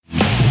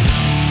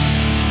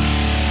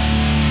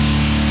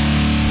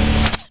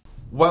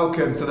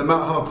Welcome to the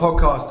Metal Hammer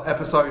Podcast,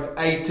 episode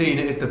 18.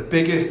 It is the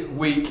biggest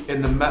week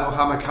in the Metal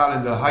Hammer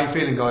calendar. How are you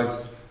feeling,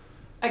 guys?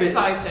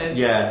 Excited.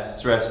 Yeah,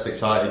 stressed,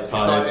 excited,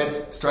 tired.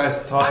 Excited,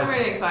 stressed, tired. I'm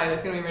really excited.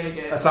 It's going to be really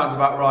good. That sounds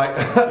about right.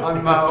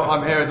 I'm Mel.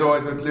 I'm here as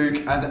always with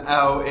Luke and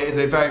Elle. It is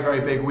a very,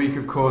 very big week,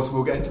 of course.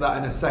 We'll get into that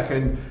in a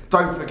second.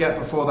 Don't forget,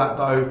 before that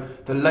though,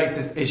 the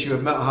latest issue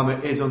of Metal Hammer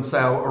is on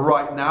sale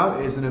right now.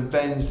 It is an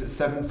Avenged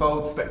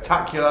Sevenfold,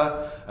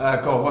 spectacular.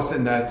 God, what's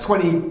in there?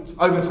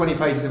 Over 20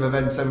 pages of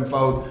Avenged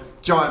Sevenfold.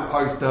 Giant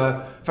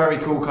poster, very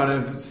cool kind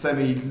of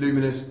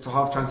semi-luminous,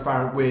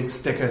 half-transparent, weird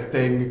sticker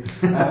thing.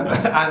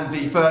 And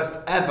the first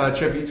ever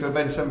tribute to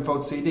Avenged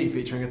Sevenfold CD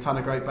featuring a ton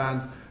of great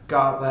bands. Go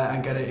out there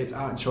and get it. It's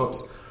out in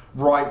shops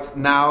right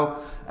now.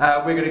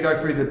 We're going to go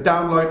through the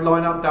Download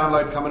lineup.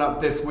 Download coming up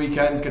this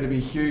weekend is going to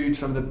be huge.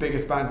 Some of the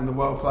biggest bands in the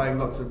world playing,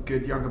 lots of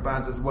good younger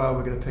bands as well.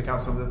 We're going to pick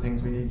out some of the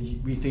things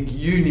we think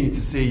you need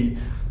to see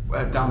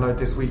Download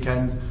this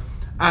weekend.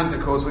 And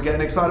of course, we're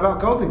getting excited about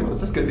Golden Gods.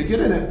 That's going to be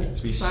good, isn't it? It's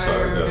going to be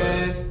so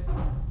good.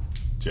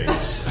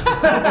 Jinx.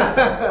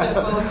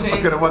 I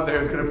was going to wonder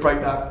who's going to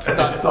break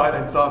that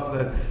silence after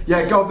that.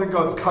 Yeah, Golden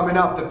Gods coming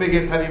up, the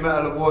biggest heavy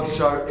metal awards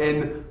show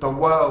in the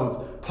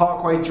world.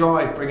 Parkway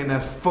Drive bringing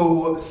their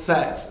full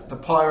set, the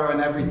pyro and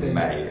everything.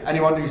 Mate.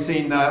 Anyone who's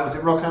seen, was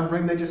it Rock am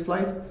Ring they just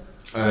played?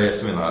 Yeah,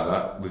 something like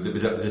that. Was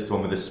this the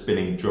one with the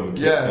spinning drum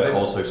kit that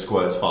also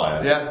squirts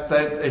fire? Yeah,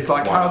 it's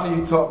like, how do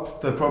you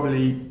top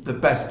probably the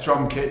best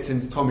drum kit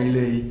since Tommy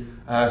Lee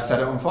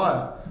set it on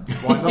fire?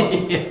 Why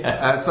not?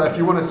 Yeah. So if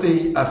you want to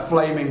see a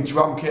flaming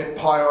drum kit,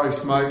 pyro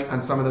smoke,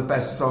 and some of the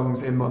best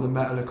songs in modern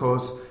metal, of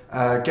course,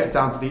 get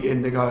down to the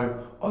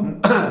Indigo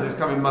on this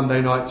coming Monday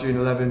night, June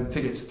 11th.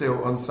 Tickets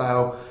still on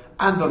sale.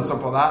 And on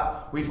top of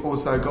that, we've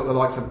also got the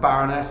likes of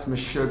Baroness,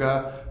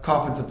 Meshuggah,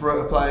 Carpenter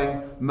Brut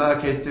playing,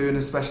 Merc is doing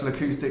a special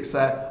acoustic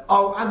set.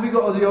 Oh, and we've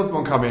got Ozzy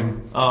Osbourne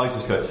coming. Oh, he's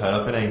just going to turn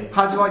up, isn't he?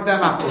 How do you like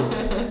them apples?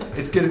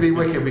 It's going to be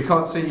wicked. We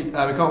can't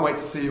wait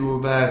to see you all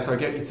there. So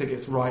get your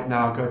tickets right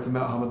now. Go to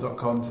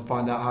metalhammer.com to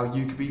find out how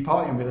you could be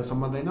partying with us on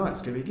Monday night.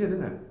 It's going to be good,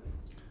 isn't it?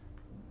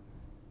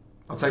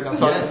 I'll take that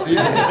silence.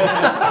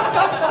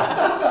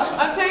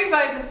 I'm too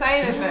excited to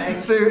say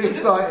anything. Too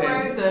excited.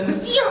 Frozen.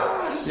 Just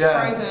yes! Yeah.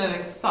 Frozen in an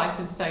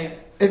excited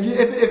state.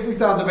 If we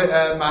sound a bit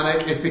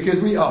manic, it's because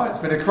we are. It's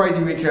been a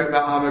crazy week here at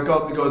Metal Hammer.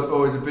 Golden Gods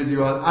always a busy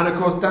one. And of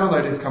course,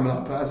 Download is coming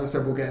up. But as I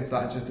said, we'll get into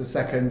that in just a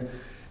second.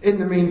 In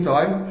the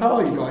meantime, how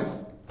are you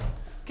guys?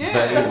 Good.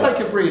 Let's take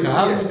a breather.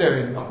 How are you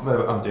doing?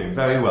 I'm doing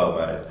very well,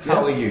 mate.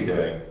 How are you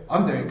doing?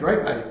 I'm doing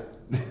great, mate.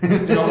 Do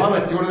you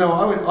want to know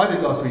what I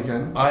did last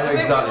weekend? I know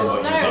exactly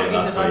what you did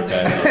last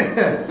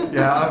weekend.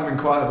 Yeah, I haven't been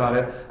quiet about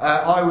it.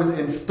 I was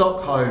in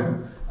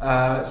Stockholm,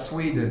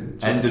 Sweden.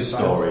 End of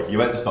story. You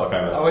went to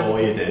Stockholm. That's all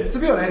you did. To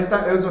be honest,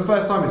 it was my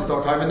first time in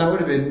Stockholm, and that would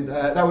have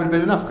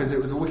been enough because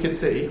it was a wicked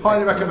city.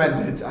 Highly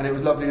recommended, and it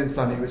was lovely and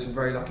sunny, which is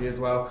very lucky as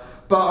well.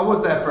 But I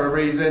was there for a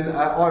reason.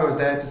 I was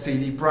there to see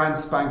the brand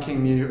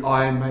spanking new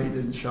Iron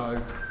Maiden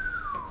show.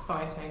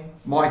 Exciting.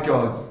 My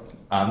God.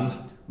 And?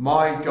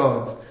 My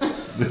God.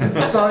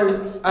 So,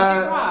 did you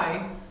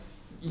cry?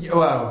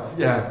 Well,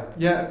 yeah.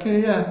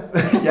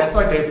 Yes,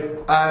 I did.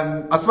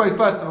 I suppose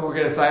first of all,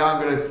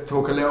 I'm going to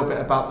talk a little bit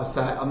about the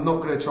set. I'm not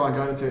going to try and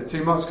go into it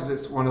too much because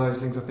it's one of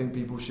those things I think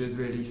people should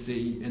really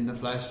see in the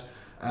flesh.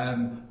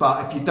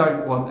 But if you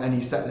don't want any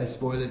set list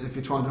spoilers, if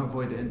you're trying to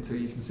avoid it until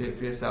you can see it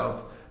for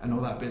yourself and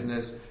all that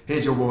business,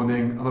 here's your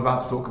warning. I'm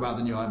about to talk about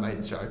the new Iron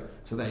Maiden show.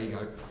 So there you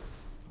go.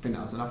 I think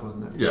that was enough,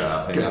 wasn't it? Yeah,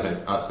 I think that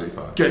is absolutely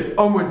fine. Good.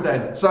 Onwards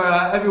then. So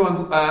I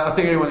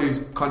think anyone who's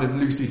kind of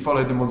loosely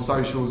followed them on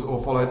socials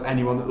or followed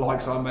anyone that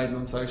likes Iron Maiden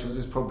on socials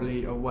is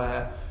probably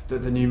aware that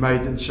the new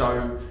Maiden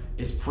show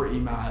is pretty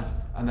mad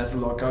and there's a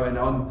lot going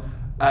on.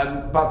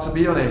 But to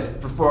be honest,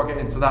 before I get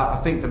into that, I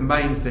think the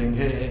main thing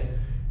here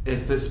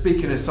is that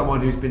speaking as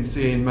someone who's been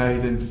seeing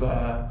Maiden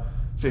for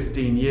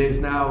 15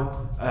 years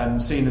now,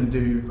 seen them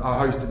do a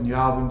host of new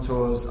album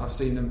tours. I've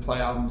seen them play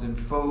albums in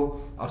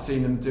full. I've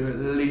seen them do at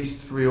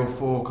least 3 or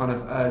 4 kind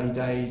of early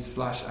days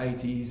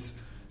 /80s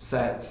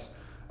sets.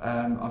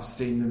 I've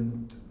seen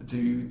them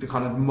do the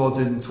kind of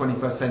modern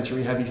 21st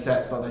century heavy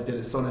sets like they did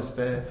at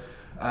Sonosphere.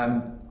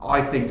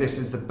 I think this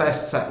is the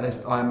best set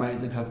list Iron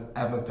Maiden have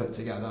ever put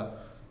together,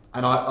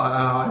 and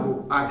I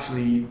will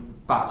actually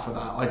bat for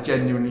that. I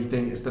genuinely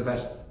think it's the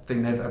best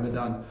thing they've ever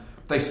done.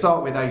 They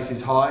start with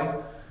Aces High.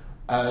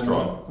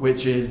 Strong.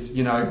 Which is,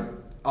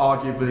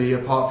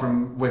 arguably, apart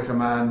from Wicker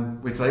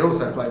Man, which they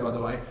also play, by the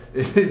way,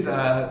 is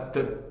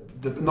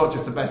not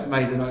just the best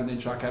Maiden opening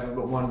track ever,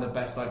 but one of the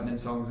best opening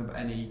songs of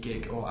any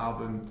gig or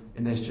album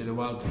in the history of the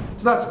world.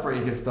 So that's a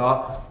pretty good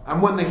start.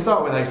 And when they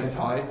start with Aces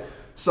High,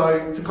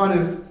 so to kind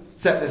of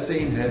set the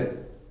scene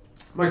here,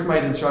 most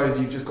Maiden shows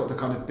you've just got the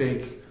kind of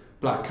big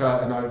black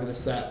curtain over the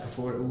set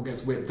before it all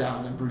gets whipped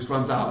down and Bruce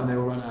runs out and they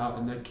all run out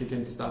and they kick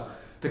into stuff.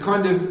 The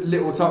kind of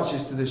little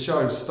touches to the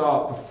show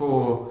start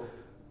before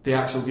the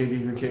actual gig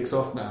even kicks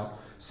off now.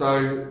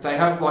 So they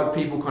have like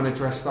people kind of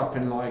dressed up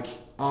in like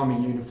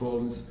army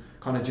uniforms,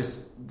 kind of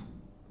just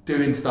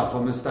doing stuff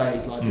on the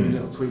stage, like doing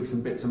little tweaks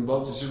and bits and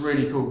bobs, which is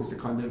really cool because it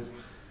kind of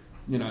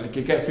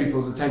it gets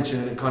people's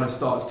attention and it kind of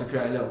starts to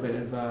create a little bit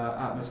of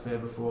atmosphere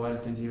before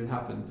anything's even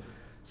happened.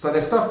 So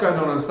there's stuff going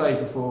on stage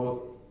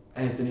before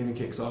anything even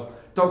kicks off.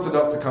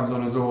 Doctor comes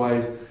on as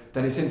always.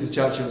 Then it's into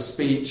Churchill's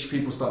speech.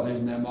 People start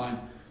losing their mind.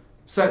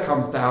 Set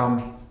comes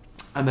down,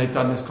 and they've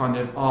done this kind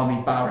of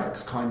army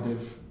barracks kind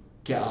of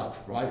get up,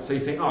 right? So you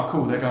think, oh,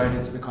 cool, they're going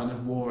into the kind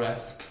of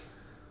war-esque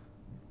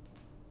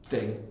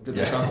thing that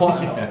they've done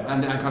quite a lot,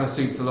 and that kind of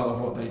suits a lot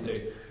of what they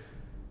do.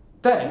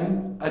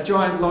 Then a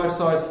giant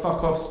life-size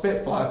fuck-off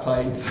Spitfire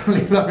plane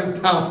suddenly goes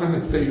down from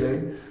the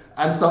ceiling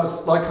and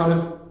starts like kind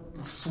of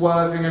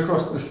swerving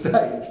across the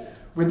stage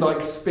with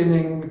like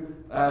spinning,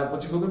 what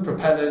do you call them,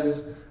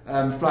 propellers,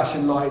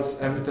 flashing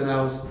lights, everything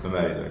else.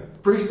 Amazing.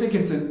 Bruce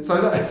Dickinson. So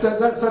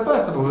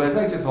first of all, there's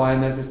Otis High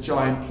and there's this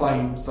giant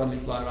plane suddenly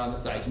flying around the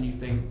stage, and you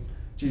think,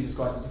 Jesus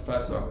Christ, it's the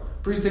first song.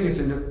 Bruce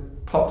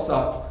Dickinson pops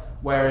up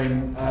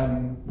wearing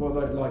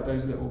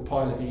those little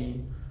pilot-y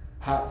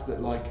hats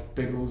that like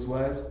Biggles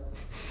wears. Do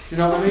you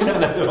know what I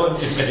mean? What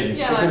do you mean?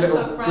 Yeah, with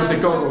like the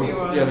goggles.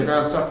 Yeah, the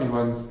ground stuffy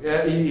ones.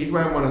 Yeah, he's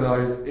wearing one of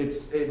those.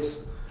 It's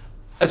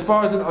as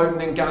far as an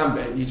opening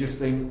gambit, you just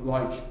think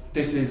like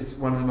this is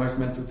one of the most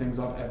mental things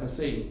I've ever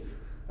seen.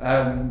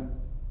 And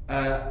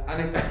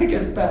it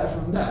gets better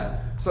from there.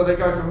 So they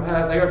go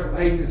from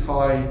Aces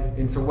High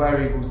into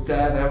Where Eagles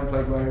Dare. They haven't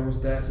played Where Eagles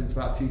Dare since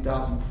about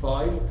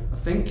 2005, I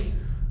think,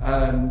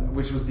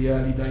 which was the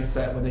early day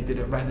set when they did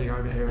it Reading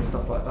over here and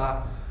stuff like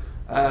that.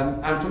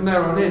 And from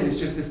there on in, it's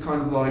just this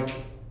kind of like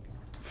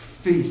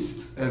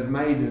feast of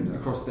Maiden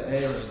across the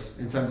eras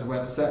in terms of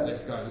where the set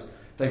list goes.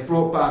 They've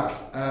brought back,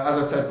 as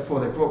I said before,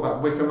 they've brought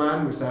back Wicker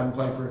Man, which they haven't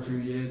played for a few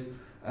years.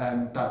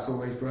 That's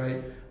always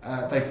great.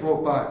 They've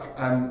brought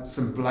back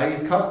some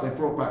Blaze cuts. They've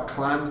brought back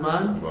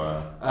Clansman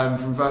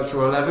from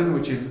Virtual 11,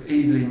 which is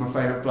easily my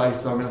favourite Blaze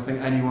song. And I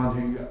think anyone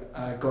who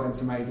got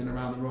into Maiden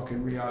around the Rock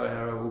in Rio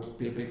era will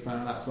be a big fan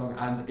of that song.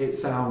 And it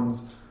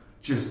sounds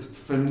just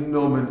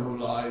phenomenal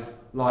live.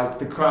 Like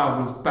the crowd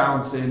was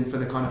bouncing for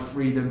the kind of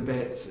freedom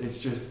bits. It's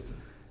just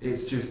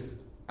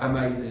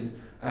amazing.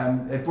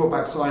 They brought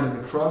back Sign of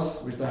the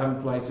Cross, which they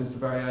haven't played since the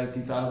very early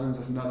 2000s.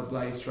 That's another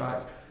Blaze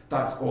track.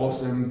 That's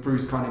awesome.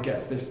 Bruce kind of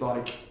gets this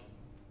like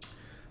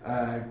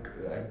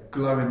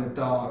glow in the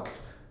dark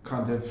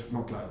kind of,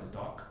 not glow in the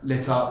dark,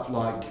 lit up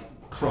like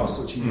cross,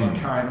 which he's like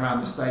carrying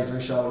around the stage on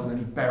his shoulders, and then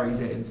he buries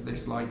it into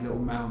this like little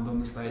mound on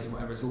the stage or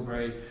whatever. It's all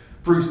very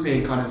Bruce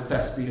being kind of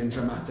thespian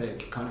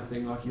dramatic kind of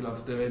thing like he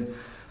loves doing.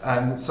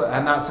 And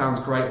that sounds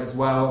great as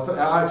well.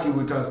 I actually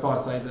would go as far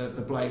as to say that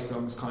the Blaze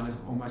songs kind of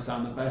almost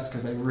sound the best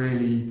because they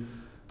really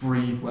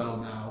breathe well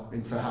now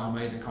into how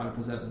Maiden kind of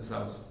present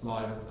themselves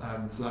live.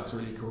 So that's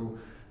really cool.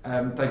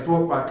 They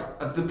brought back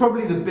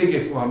probably the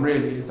biggest one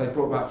really is they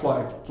brought back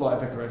Flight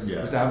of Icarus,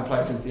 which they haven't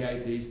played since the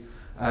 80s.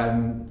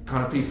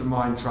 Kind of Peace of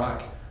Mind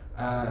track.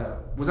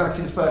 Was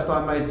actually the first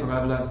time Maiden song I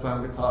ever learned to play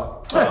on guitar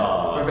with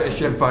a bit of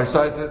shimpo.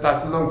 So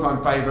that's a long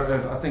time favourite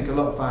of I think a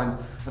lot of fans.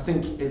 I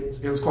think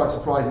it was quite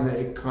surprising that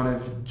it kind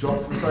of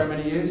dropped for so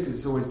many years because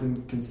it's always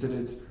been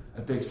considered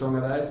a big song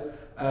of theirs.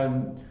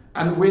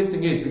 And the weird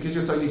thing is, because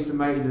you're so used to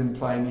Maiden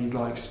playing these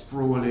like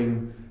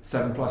sprawling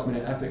 7+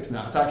 minute epics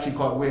now, it's actually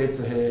quite weird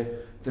to hear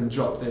them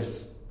drop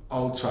this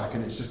old track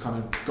and it's just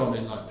kind of gone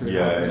in like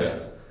 3.5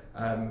 minutes.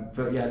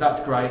 But yeah,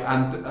 that's great.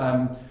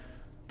 And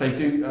they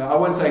do, I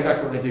won't say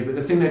exactly what they do, but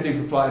the thing they do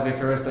for Flight of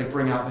Icarus, they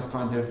bring out this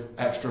kind of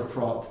extra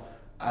prop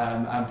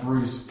and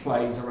Bruce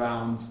plays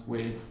around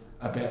with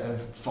a bit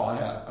of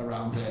fire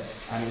around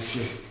it, and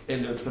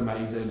it looks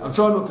amazing. I'm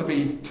trying not to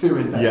be too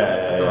in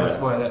depth, so don't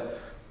spoil it,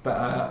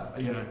 but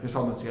it's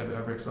on to get a bit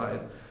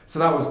overexcited. So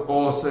that was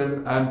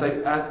awesome. But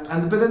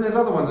then there's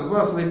other ones as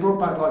well. So they brought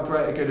back like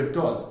Greater Good of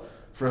God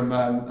from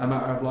A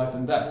Matter of Life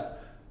and Death,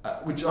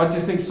 which I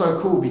just think is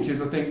so cool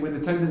because I think with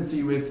the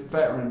tendency with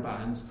veteran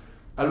bands,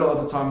 a lot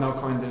of the time they'll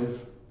kind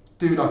of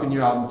do like a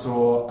new album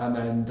tour and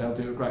then they'll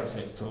do a greatest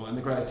hits tour, and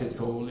the greatest hits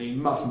tour will lean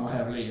much more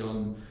heavily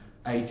on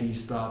 80s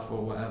stuff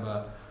or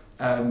whatever.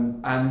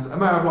 And A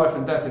Matter of Life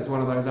and Death is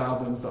one of those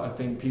albums that I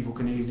think people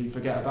can easily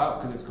forget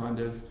about because it's kind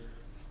of,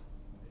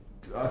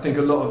 I think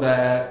a lot of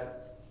their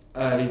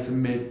early to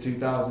mid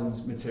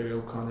 2000s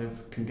material kind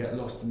of can get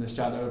lost in the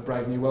shadow of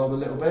Brave New World a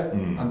little bit,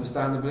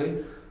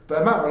 understandably.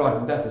 But A Matter of Life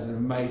and Death is an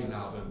amazing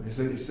album. It's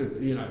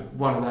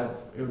one of that.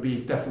 It would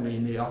be definitely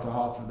in the upper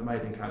half of the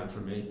Maiden canon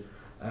for me,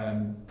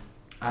 and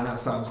that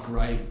sounds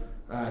great.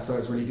 So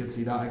it's really good to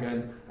see that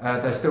again.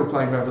 They're still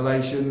playing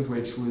Revelations,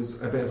 which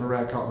was a bit of a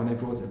rare cut when they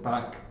brought it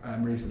back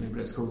recently, but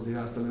it's cool to see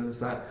that still in the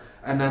set.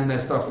 And then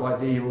there's stuff like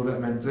The Evil That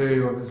Men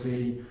Do,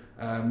 obviously.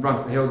 Run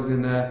to the Hills is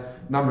in there.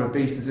 Number of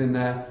Beast is in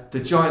there.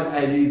 The Giant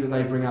Eddie that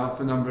they bring out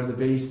for Number of the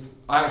Beast.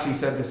 I actually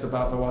said this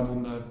about the one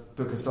on the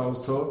Book of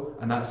Souls tour,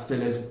 and that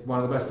still is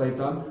one of the best they've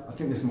done. I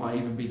think this might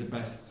even be the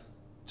best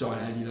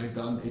Giant Eddie they've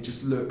done. It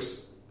just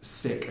looks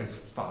sick as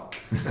fuck.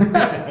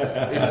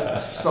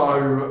 It's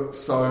so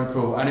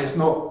cool, and it's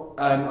not.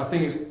 I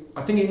think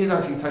it is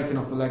actually taken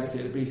off the Legacy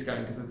of the Beast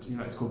game because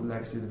it's called the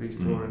Legacy of the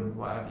Beast tour and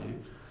what have you.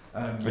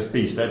 It's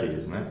Be Steady,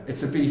 isn't it?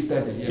 It's a Be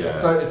Steady, yeah.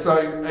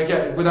 So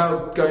again,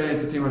 without going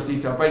into too much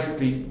detail,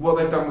 basically what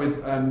they've done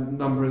with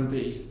Number of the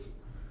Beast.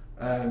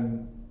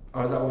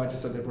 Is that what I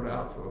just said they brought it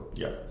out for?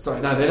 Yeah. Sorry,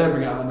 no, they don't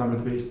bring out Number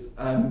of the Beast.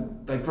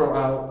 They brought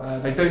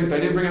out. They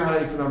didn't bring out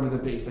any for Number of the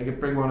Beast. They could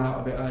bring one out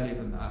a bit earlier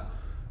than that.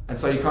 And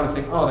so you kind of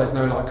think, there's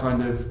no like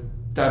kind of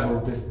devil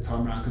this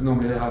time around, because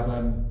normally they have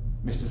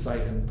Mr.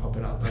 Satan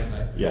popping up, don't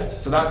they?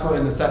 Yes. So that's not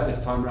in the set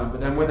this time around.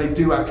 But then when they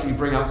do actually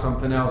bring out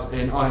something else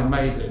in Iron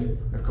Maiden,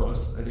 of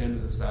course, at the end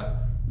of the set,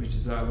 which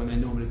is when they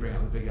normally bring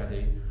out the Big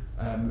Eddie,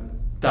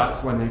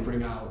 that's when they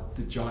bring out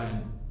the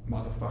giant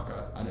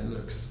motherfucker, and it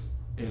looks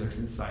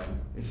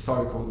insane. It's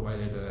so cool the way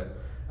they do it.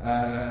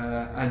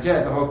 And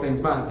yeah, the whole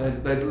thing's mad. There's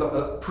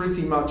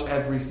pretty much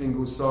every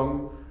single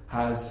song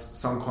has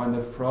some kind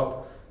of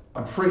prop.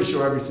 I'm pretty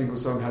sure every single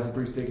song has a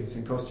Bruce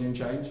Dickinson costume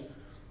change.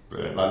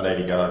 Brilliant, like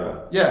Lady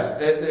Gaga. Yeah,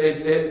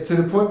 it to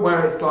the point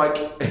where it's like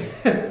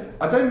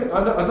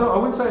I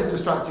wouldn't say it's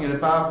distracting in a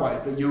bad way,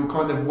 but you're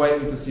kind of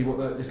waiting to see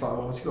it's like.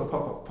 What's he got to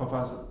pop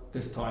as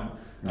this time?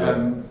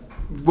 Yeah.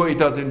 What he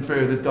does in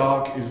Fear of the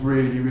Dark is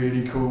really,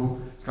 really cool.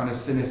 It's kind of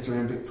sinister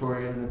and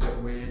Victorian and a bit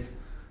weird.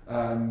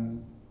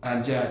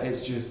 And yeah,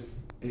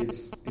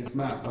 it's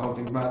mad. The whole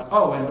thing's mad.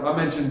 Oh, and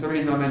the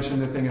reason I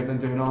mentioned the thing of them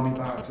doing army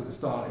barracks at the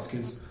start is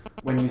because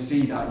when you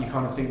see that, you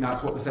kind of think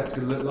that's what the set's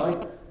going to look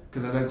like,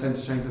 because they don't tend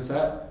to change the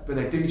set, but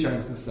they do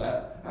change the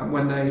set. And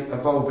when they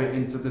evolve it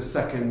into the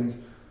second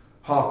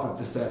half of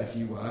the set, if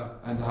you were,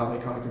 and how they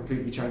kind of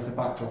completely change the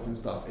backdrop and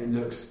stuff, it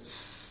looks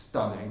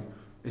stunning.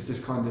 It's this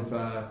kind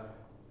of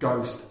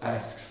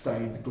ghost-esque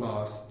stained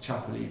glass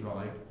chapel-y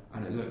vibe,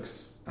 and it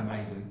looks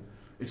amazing.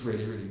 It's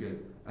really, really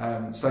good.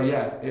 So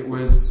yeah, it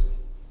was.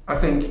 I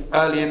think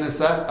early in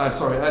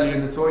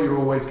the tour, you're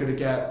always going to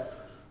get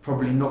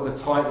probably not the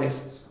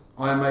tightest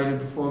Iron Maiden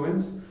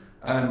performance,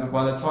 but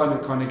by the time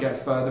it kind of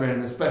gets further in,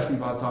 and especially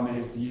by the time it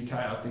hits the UK,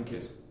 I think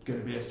it's going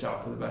to be a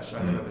shout for the best show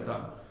they've ever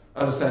done.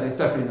 As I said, it's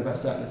definitely the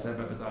best set list they've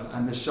ever done,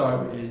 and the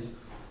show is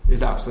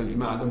absolutely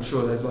mad. I'm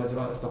sure there's loads of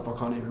other stuff I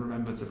can't even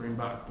remember to bring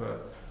back,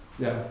 but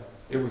yeah,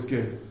 it was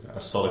good.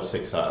 A solid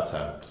 6 out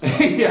of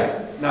 10.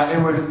 Yeah, no,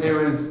 it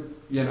was.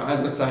 You know,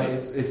 as I say,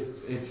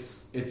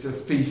 it's a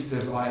feast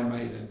of Iron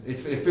Maiden.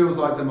 It feels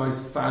like the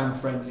most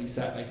fan-friendly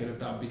set they could have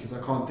done, because I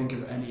can't think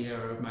of any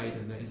era of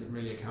Maiden that isn't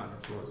really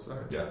accounted for. So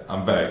yeah,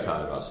 I'm very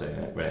excited about seeing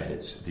it when it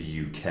hits the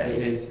UK. It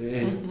is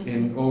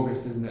in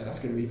August, isn't it? That's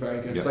going to be very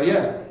good. Yep. So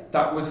yeah,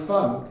 that was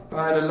fun.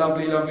 I had a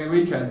lovely, lovely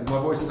weekend. My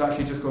voice has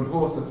actually just gone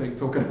hoarse, I think,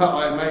 talking about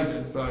Iron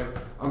Maiden. So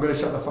I'm going to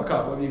shut the fuck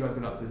up. What have you guys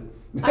been up to?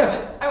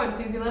 I went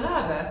to see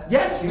Leonardo.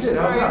 Yes, you did.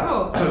 How was that?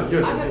 Cool.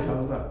 How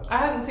was that? I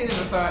hadn't seen them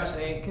before,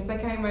 actually, because they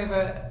came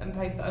over and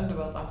played the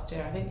Underworld last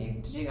year. I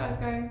think did you guys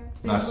go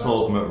to the I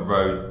saw them at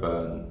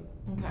Roadburn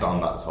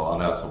on that tour,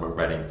 and then I saw them at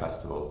Reading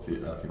Festival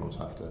a few months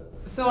after.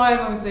 So I've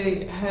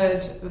obviously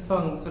heard the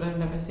songs, but I've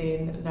never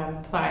seen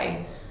them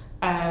play.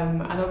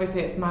 And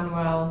obviously it's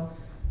Manuel,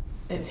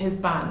 it's his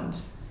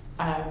band,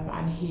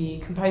 and he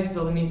composes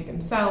all the music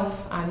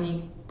himself, and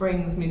he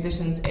brings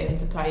musicians in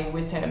to play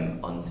with him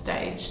on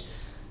stage.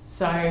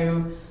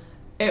 So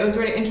it was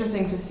really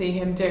interesting to see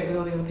him do it with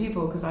all the other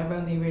people, because I've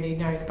only really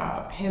known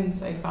about him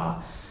so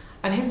far.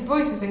 And his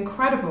voice is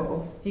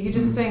incredible. He could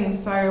just sing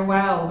so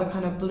well. The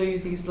kind of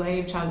bluesy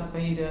slave chants that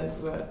he does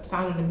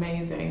sounded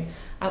amazing.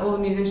 And all the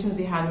musicians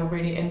he had were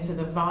really into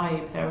the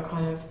vibe. They were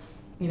kind of,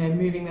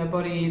 moving their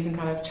bodies and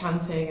kind of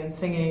chanting and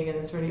singing in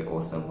this really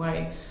awesome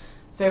way.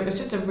 So it was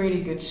just a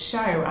really good show.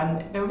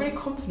 And they were really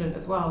confident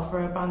as well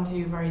for a band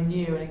who were very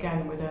new. And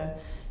again, with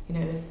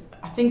this,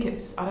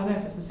 I don't know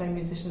if it's the same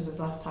musicians as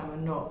last time or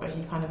not, but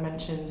he kind of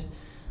mentioned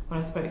when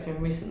I spoke to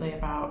him recently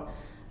about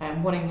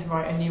wanting to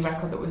write a new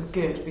record that was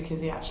good,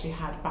 because he actually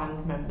had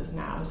band members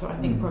now. So I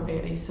think probably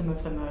at least some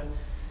of them are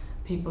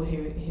people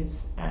who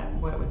he's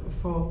worked with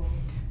before.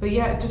 But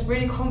yeah, just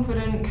really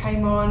confident,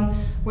 came on.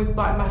 With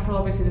black metal,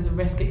 obviously there's a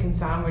risk it can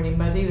sound really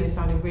muddy. They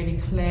sounded really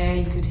clear,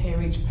 you could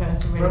hear each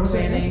person really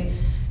clearly.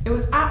 It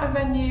was at a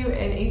venue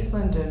in East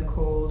London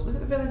called, was it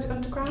the Village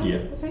Underground? Yeah.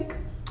 I think.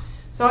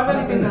 So I've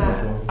only been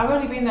there. I've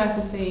only been there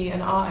to see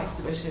an art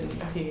exhibition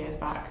a few years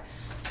back.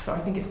 So I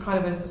think it's kind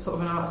of a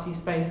sort of an artsy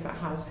space that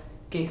has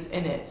gigs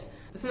in it.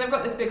 So they've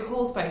got this big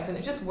hall space, and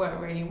it just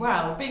worked really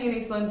well. Being in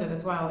East London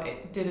as well,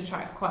 it did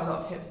attract quite a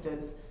lot of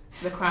hipsters.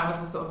 So the crowd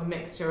was sort of a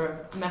mixture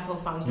of metal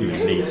fans and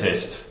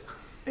hipsters.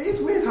 It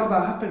is weird how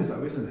that happens,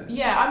 though, isn't it?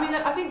 Yeah, I mean,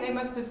 I think they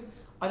must have.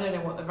 I don't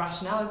know what the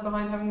rationale is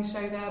behind having the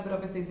show there, but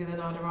obviously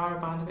Leonardo are a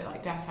band a bit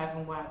like Deaf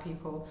Heaven, where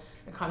people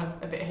are kind of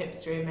a bit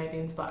hipstery and maybe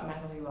into black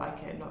metal who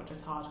like it, not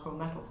just hardcore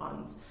metal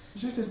fans.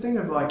 It's just this thing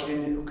of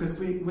because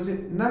was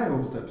it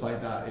Nails that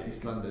played that at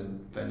East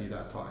London venue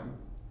that time?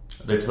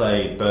 They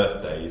played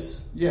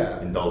Birthdays. Yeah.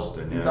 In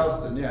Dalston. Yeah. In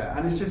Dalston, yeah.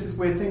 And it's just this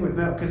weird thing with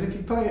metal, because if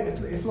you play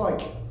it, if like,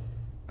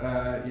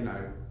 I don't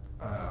know,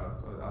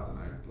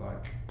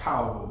 like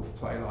Powerwolf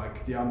play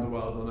like the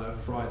Underworld on a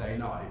Friday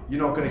night,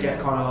 you're not going to get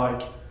kind of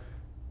like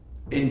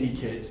indie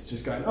kids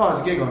just going, oh,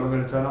 it's a gig on, I'm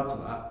going to turn up to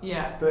that.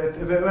 Yeah. But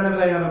whenever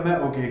they have a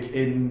metal gig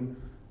in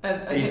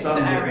a East hipster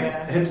London.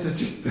 area. Hipsters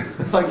just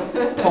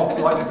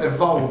just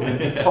evolve and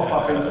just pop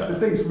up into the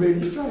things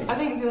really strange. I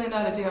think Zealand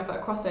Nada do have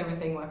that crossover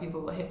thing where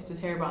hipsters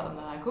hear about them,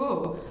 they're like,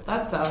 oh,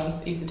 that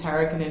sounds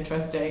esoteric and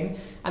interesting.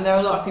 And there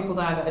are a lot of people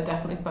there that have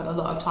definitely spent a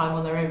lot of time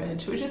on their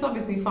image, which is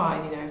obviously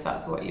fine, if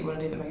that's what you want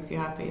to do that makes you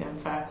happy, then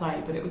fair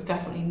play. But it was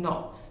definitely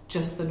not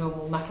just the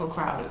normal metal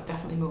crowd, it was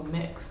definitely more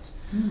mixed.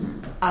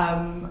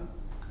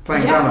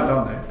 Playing download,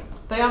 aren't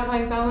they? They are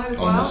playing download as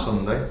well. On the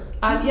Sunday.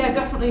 And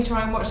definitely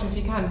try and watch them if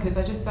you can, because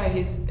I just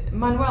say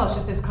Manuel is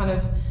just this kind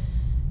of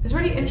this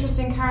really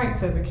interesting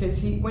character,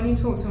 because when you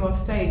talk to him off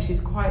stage,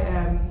 he's quite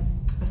a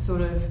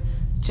sort of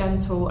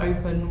gentle,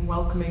 open,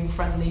 welcoming,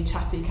 friendly,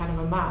 chatty kind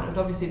of a man. But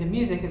obviously the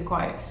music is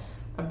quite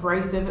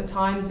abrasive at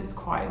times, it's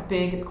quite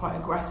big, it's quite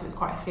aggressive, it's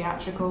quite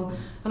theatrical.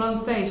 And on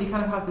stage he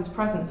kind of has this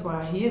presence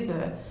where he is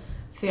a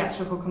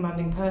theatrical,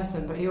 commanding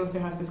person, but he also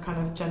has this kind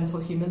of gentle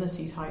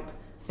humility type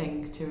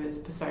thing to his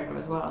persona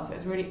as well. So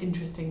it's a really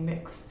interesting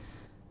mix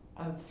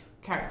of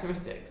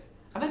characteristics,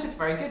 and they're just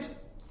very good.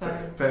 So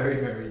very,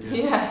 very good.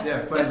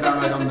 Yeah, playing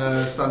download on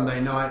the Sunday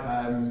night,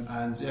 and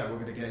we're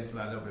going to get into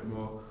that a little bit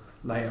more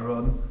later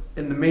on.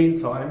 In the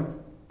meantime,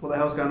 what the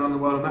hell's going on in the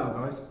world of metal,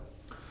 guys?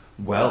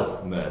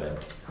 Well, Merlin,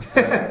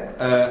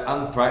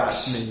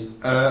 Anthrax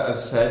have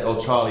said, or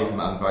Charlie from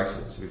Anthrax,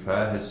 to be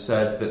fair, has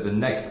said that the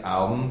next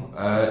album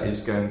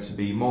is going to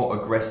be more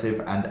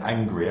aggressive and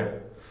angrier.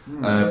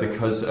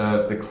 Because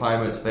of the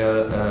climate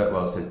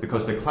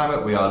because the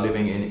climate we are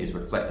living in is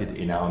reflected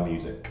in our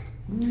music.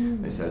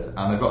 They said,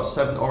 and they've got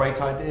 7 or 8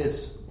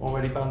 ideas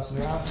already bouncing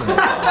around.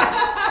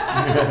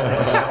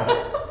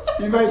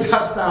 You made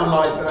that sound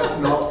like that's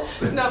not.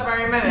 It's not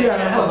very many.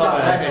 Yeah, it's not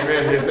that many,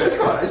 really, is it?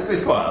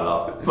 It's quite a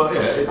lot. But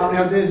yeah. How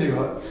many ideas you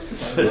got?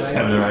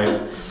 7 or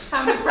 8.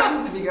 How many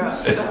friends have you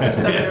got?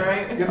 7 or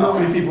 8.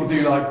 Normally people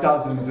do like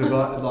dozens of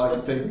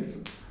like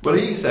things. Well,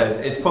 he says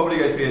it's probably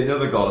going to be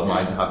another goal of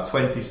mine to have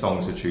 20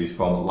 songs to choose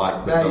from,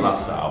 like with the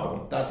last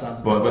album. That sounds.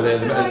 But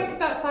then, like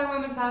that time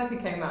when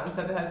Metallica came out and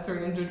said they had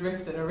 300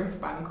 riffs in a riff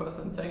bank or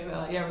something, and they're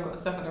like, "Yeah, we've got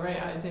 7 or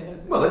 8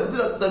 ideas." Well,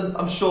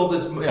 I'm sure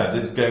there's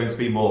going to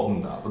be more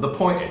than that. But the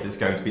point is, it's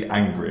going to be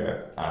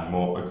angrier and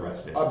more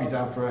aggressive. I'd be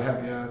down for a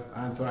heavier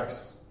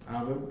Anthrax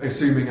album,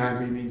 assuming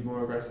angry means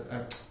more aggressive,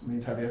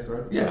 means heavier.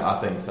 Sorry. Yeah, I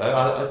think so.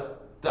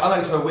 I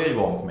think it's a weird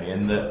one for me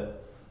in that.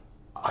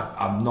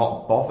 I'm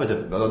not bothered.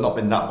 I've not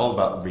been that bothered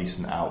about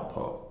recent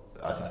output.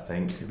 I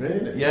think.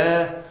 Really?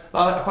 Yeah,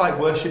 I quite like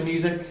worship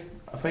music.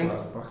 I think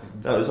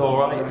that was all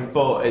right,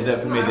 but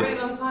for me, a really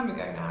long time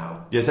ago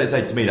now. Yeah, so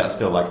to me that's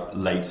still like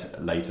later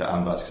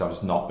Anthrax, because I've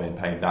just not been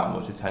paying that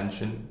much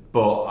attention.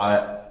 But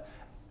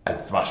a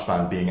thrash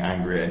band being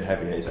angrier and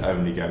heavier is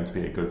only going to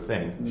be a good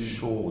thing,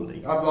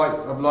 surely. I've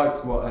liked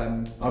what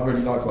I've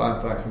really liked what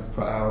Anthrax have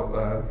put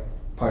out.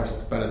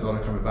 Post Belladonna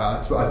coming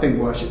back. I think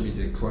worship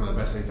music is one of the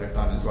best things they've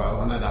done as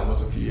well. I know that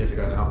was a few years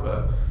ago now,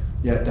 but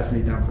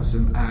definitely down for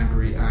some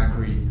angry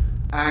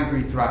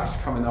thrash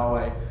coming our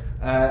way.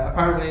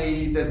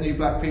 Apparently there's new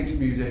Black Peaks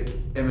music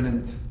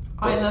imminent.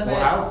 I love it.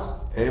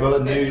 Out. Well,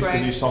 the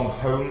new song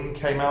Home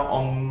came out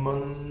on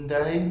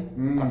Monday,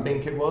 I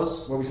think it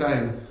was. What are we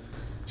saying?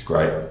 It's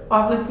great.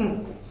 I've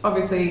listened,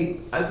 obviously,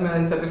 as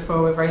Merlin said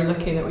before, we're very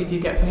lucky that we do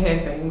get to hear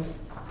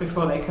things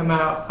before they come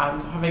out,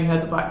 and having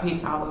heard the Black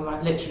Peaks album,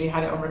 I've literally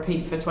had it on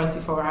repeat for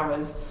 24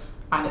 hours,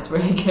 and it's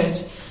really good.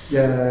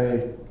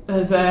 Yay.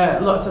 There's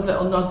lots of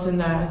little nods in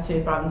there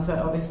to bands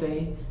that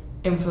obviously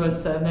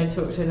influenced them. They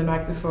talked in the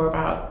mag before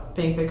about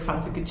being big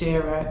fans of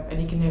Gojira,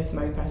 and you can hear some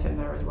Opeth in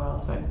there as well,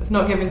 so it's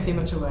not giving too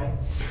much away.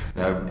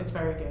 It's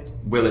very good.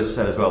 Will has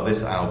said as well,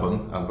 this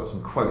album, I've got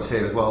some quotes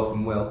here as well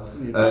from Will.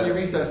 You've done your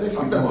research this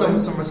week. I've done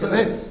some research.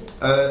 It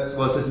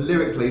says,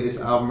 lyrically, this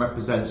album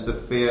represents the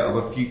fear of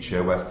a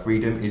future where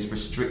freedom is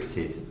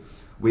restricted.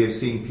 We have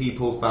seen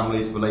people,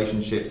 families,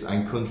 relationships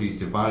and countries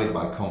divided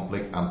by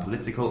conflict and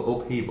political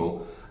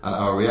upheaval, and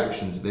our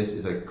reaction to this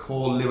is a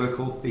core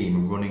lyrical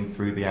theme running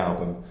through the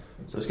album.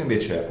 So it's going to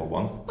be a cheerful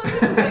one. Well,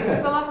 it's interesting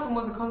because the last one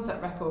was a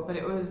concept record, but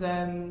it was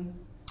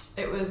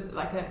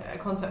like a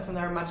concept from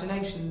their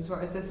imaginations,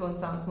 whereas this one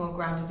sounds more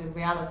grounded in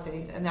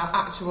reality and our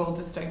actual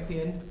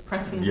dystopian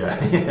present.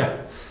 Yeah.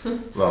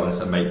 Well,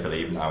 it's a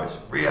make-believe now, it's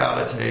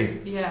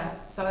reality. Yeah,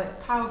 so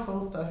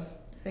powerful stuff,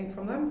 I think,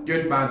 from them.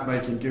 Good bands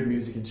making good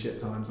music in shit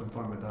times, I'm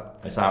fine with that.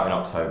 It's out in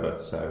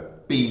October, so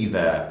be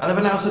there. And they've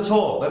announced a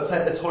tour.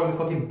 They're touring with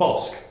fucking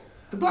Bosk.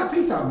 The Black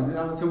Peaks album isn't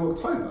out until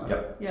October?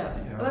 Yep. Yeah.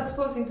 Well, they're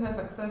supporting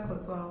Perfect Circle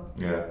as well.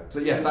 Yeah. So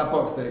yes, that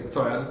box thing.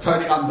 Sorry, I was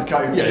totally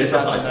undercoated. Yeah, it's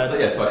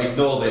like, so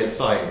ignore the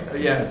exciting.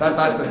 Yeah,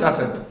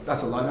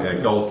 that's a line. Yeah,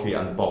 Gold Key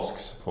and Bosk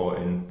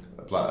supporting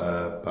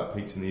Black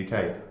Peaks in the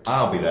UK.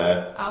 I'll be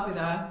there.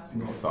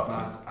 It's not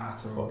bad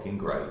at all. Fucking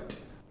great.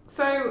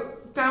 So,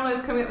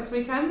 Download's coming up this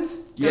weekend.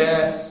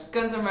 Yes.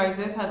 Guns N'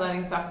 Roses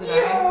headlining Saturday.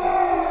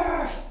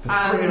 Yeah! For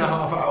 3.5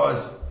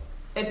 hours.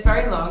 It's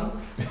very long.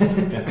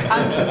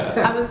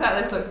 and the set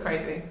list looks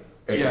crazy.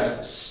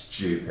 It's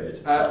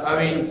stupid.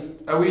 I mean,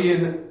 are we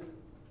in...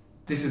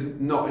 This is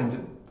not into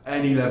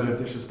any level of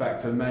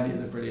disrespect to many of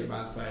the brilliant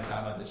bands playing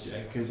Download this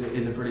year, because it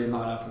is a brilliant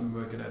lineup and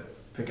we're going to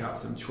pick out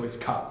some choice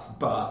cuts.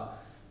 But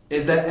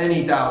is there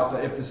any doubt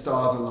that if the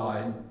stars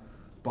align,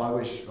 by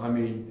which I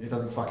mean it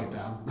doesn't fuck it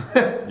down,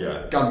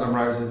 Yeah. Guns N'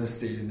 Roses are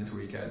stealing this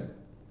weekend?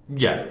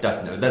 Yeah,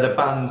 definitely. They're the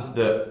bands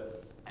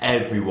that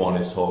everyone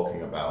is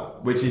talking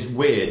about, which is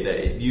weird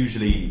that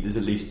usually there's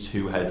at least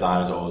 2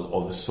 headliners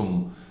or there's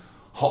some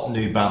hot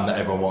new band that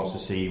everyone wants to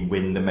see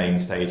win the main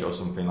stage or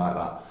something like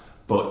that.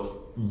 But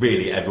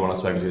really, everyone I've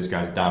spoken to is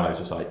going to download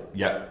just like,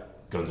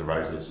 yep, Guns N'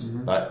 Roses.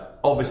 Mm-hmm. Like,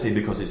 obviously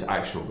because it's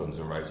actual Guns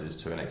N' Roses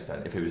to an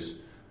extent. If it was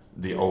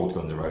the old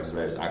Guns N' Roses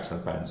where it was Axl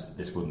and Friends,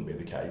 this wouldn't be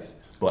the case.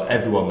 But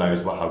everyone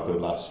knows how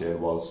good last year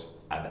was,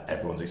 and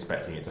everyone's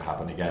expecting it to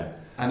happen again.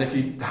 And if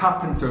you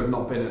happen to have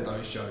not been at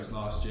those shows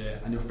last year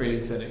and you're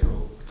feeling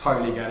cynical,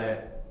 totally get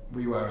it.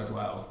 We were as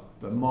well.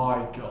 But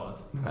my God.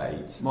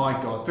 Mate. My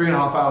God.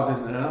 3.5 hours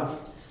isn't enough.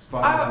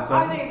 I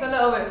think it's a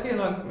little bit too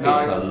long for me.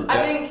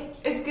 I think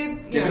it's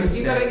good, you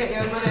got to get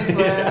your money's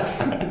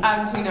worth.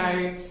 And,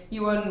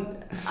 you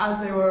want, as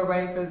they were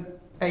away for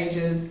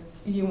ages,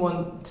 you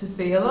want to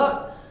see a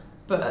lot.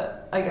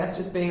 But I guess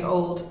just being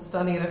old,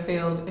 standing in a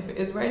field, if it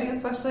is raining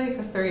especially,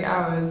 for 3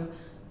 hours,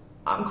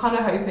 I'm kind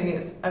of hoping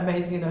it's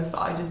amazing enough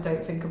that I just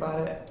don't think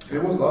about it.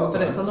 It was last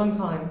time. But it's a long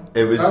time.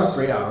 That was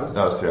 3 hours.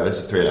 That was 3 hours.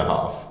 This is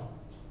 3.5.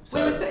 So,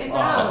 we were sitting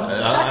down.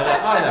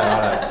 I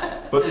know.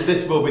 But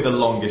this will be the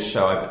longest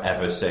show I've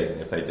ever seen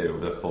if they do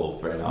the full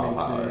 3.5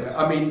 hours.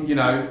 Yeah. I mean,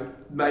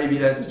 maybe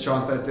there's a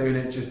chance they're doing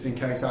it just in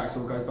case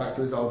Axl goes back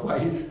to his old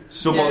ways.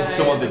 Someone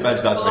did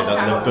mention that to me, that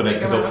they've done it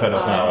because they'll turn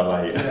up an hour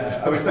late.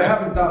 Yeah, which they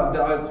haven't done.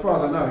 As far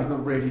as I know, he's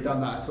not really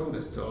done that at all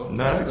this tour.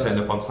 No, he turned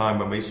up on time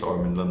when we saw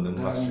him in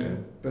London last year.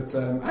 But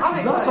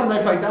actually, last time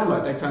they played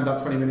Download, they turned up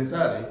 20 minutes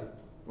early.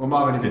 Or might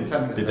have only been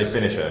 10 minutes Did they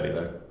finish early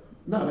though?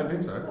 No, I don't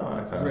think so.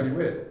 Oh, fair. Really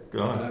weird.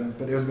 Good on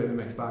but it was a bit of a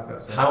mixed bag.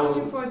 That's it. I'm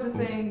looking forward to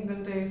seeing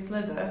them do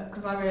Slither,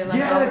 because I really like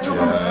they're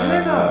dropping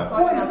Slither.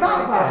 So what is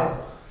that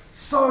about?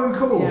 So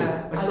cool.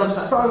 Yeah, I'm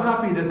so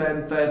happy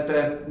that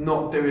they're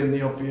not doing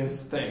the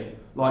obvious thing.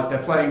 Like,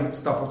 they're playing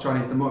stuff of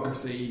Chinese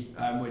Democracy,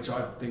 which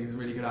I think is a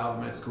really good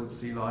album, and it's called To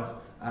See Life.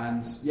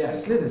 And yeah,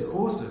 Slither's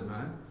awesome,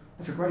 man.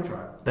 It's a great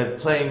track. They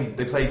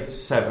played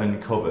 7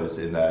 covers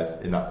in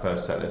that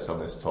first set list on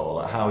this tour.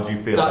 Like, how do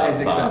you feel about that? That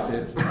is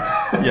excessive.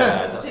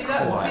 Yeah, that's see,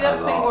 quite that's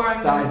a the thing lot. where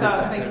I'm going to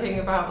start excessive. thinking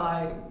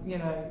about,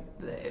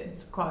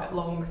 it's quite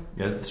long.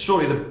 Yeah,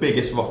 surely the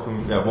biggest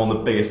one of the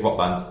biggest rock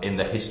bands in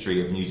the history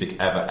of music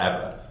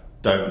ever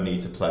don't need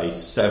to play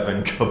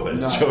 7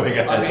 covers during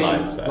a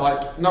headline set.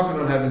 Like Knocking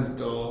on Heaven's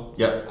Door,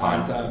 Yep,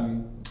 fine.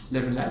 and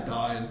Live and Let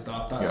Die and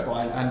stuff. That's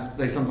fine. And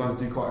they sometimes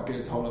do quite a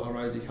good Whole Lotta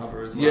Rosie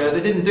cover as well. Yeah,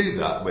 they didn't do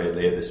that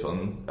weirdly at this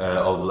one,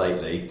 or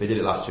lately. They did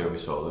it last year when we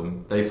saw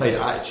them. They played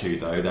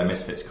Attitude though, their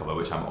Misfits cover,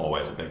 which I'm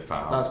always a big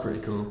fan of. That's pretty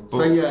cool.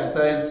 But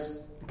there's.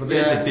 But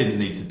they didn't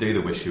need to do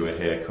the Wish You Were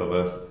Here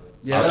cover.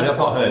 Yeah, I've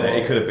not heard it.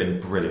 It could have been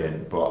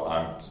brilliant, but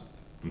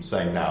I'm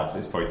saying now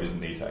this probably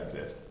doesn't need to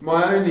exist.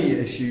 My only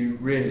issue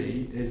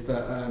really is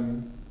that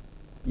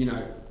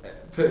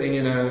putting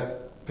in a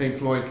Pink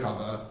Floyd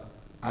cover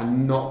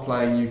and not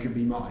playing You Could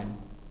Be Mine.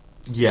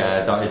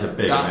 Yeah, that is a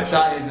big omission.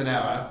 That is an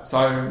error.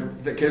 So,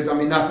 because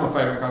that's my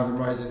favourite Guns N'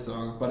 Roses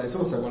song, but it's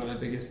also one of their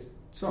biggest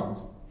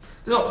songs.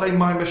 They're not playing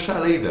My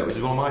Michelle either, which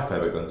is one of my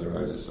favourite Guns N'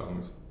 Roses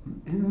songs.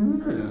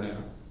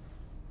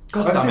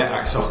 God damn it,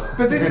 Axl.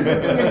 But this is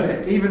the thing, isn't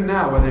it? Even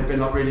now, when they've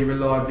been really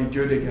reliably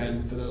good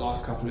again for the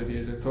last couple of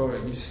years of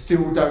touring, you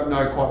still don't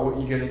know quite what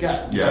you're going to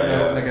get. You don't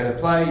know what they're going to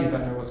play. You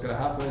don't know what's going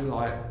to happen.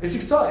 Like, it's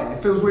exciting.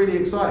 It feels really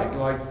exciting.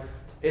 Like,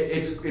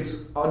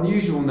 it's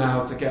unusual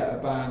now to get a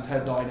band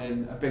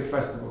headlining a big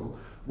festival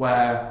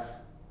where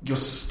you're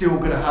still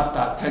going to have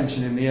that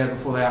tension in the air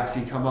before they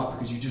actually come up,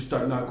 because you just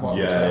don't know quite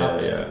what's going to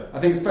happen. Yeah. I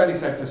think it's fairly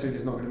safe to assume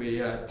it's not going to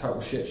be a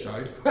total shit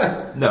show.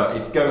 No,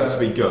 it's going to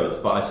be good,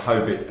 but I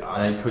hope it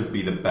could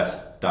be the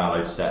best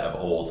download set of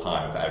all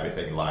time if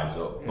everything lines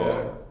up.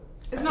 But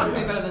it's not going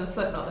to be better than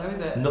Slipknot, though,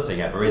 is it?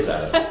 Nothing ever is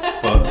ever.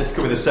 But this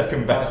could be the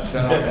second best.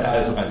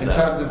 In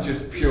terms of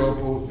just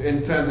pure,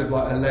 in terms of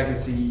like a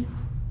legacy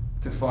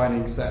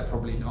defining set,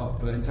 probably not.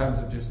 But in terms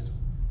of just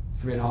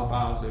 3.5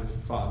 hours of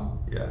fun.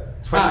 Yeah.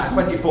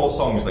 24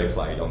 songs they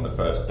played on the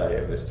first day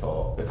of this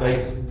tour. That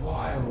is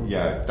wild.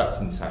 Yeah, that's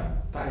insane.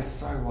 That is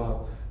so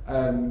wild.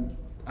 Also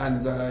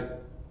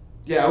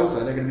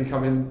they're going to be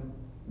coming,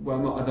 I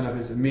don't know if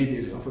it's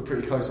immediately off, but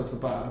pretty close off the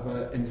bat of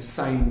an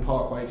insane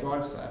Parkway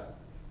Drive set.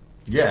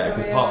 Yeah,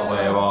 because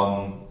Parkway are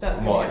on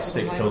That's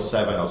 6 till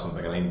 7 or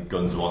something. I think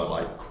Guns are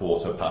on at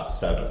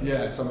 7:15.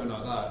 Yeah, something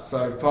like that.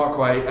 So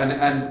Parkway,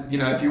 and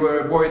if you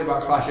were worried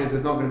about clashes,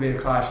 there's not going to be a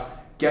clash.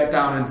 Get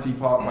down and see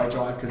Parkway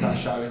Drive, because that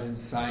show is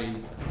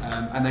insane.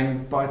 And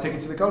then buy a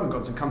ticket to the Golden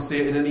Gods and come see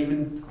it in an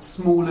even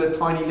smaller,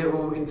 tiny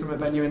little intimate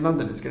venue in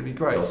London. It's going to be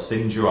great. It'll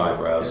singe your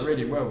eyebrows. It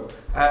really will.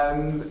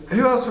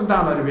 Who else from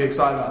Download are we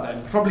excited about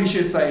then? Probably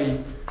should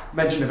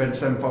mention Avenged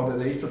Sevenfold at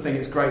least. I think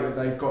it's great that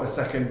they've got a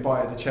second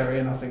bite at the cherry,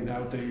 and I think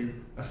they'll do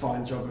a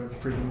fine job of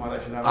proving why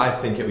they should have it. I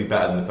think it'll be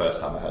better than the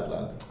first time I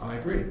headlined. I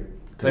agree.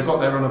 They've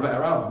got their on a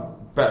better album.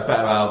 Better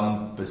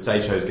album, the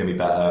stage show's going to be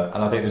better,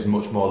 and I think there's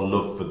much more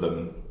love for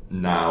them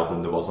now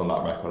than there was on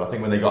that record. I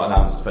think when they got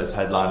announced as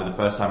headliner the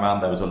first time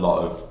around, there was a lot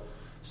of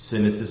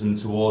cynicism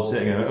towards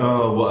it, and going,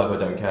 oh, whatever,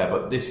 don't care.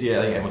 But this year,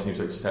 I think everyone seems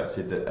to have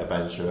accepted that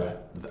Adventure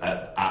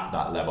at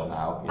that level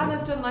now. And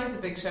they've done loads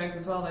of big shows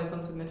as well, those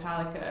ones with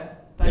Metallica.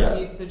 They're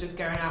used to just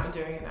going out and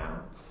doing it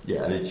now.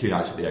 Yeah, and they 2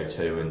 nights at the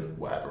O2 and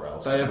whatever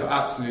else. They have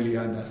absolutely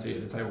earned their seat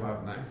at the table,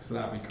 haven't they? So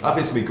that'd be cool. I think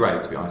it's going to be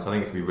great, to be honest. I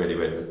think it could be really,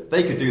 really good.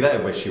 They could do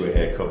their Wish You Were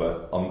Here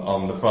cover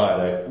on the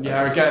Friday.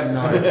 Yeah, again,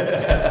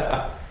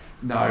 no.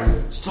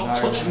 No. Stop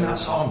touching that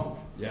song.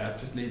 Yeah,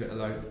 just leave it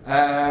alone.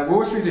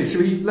 What should we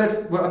do?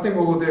 I think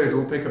what we'll do is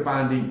we'll pick a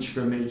band each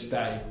from each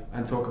day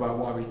and talk about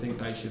why we think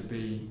they should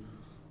be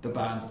the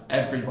band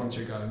everyone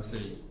should go and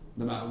see,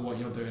 no matter what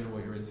you're doing or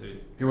what you're into.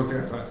 Who wants to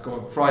go first? Go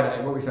on.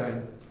 Friday, what are we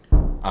saying?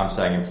 I'm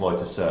saying Employed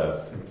to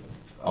Serve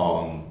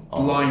on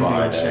Blinding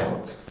Friday.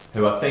 shout.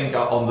 Who I think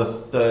are on the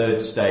 3rd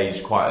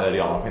stage quite early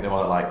on. I think they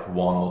were at like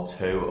 1 or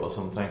 2 or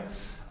something.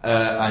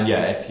 And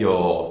yeah, if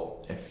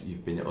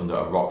you've been under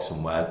a rock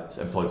somewhere,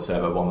 Employed to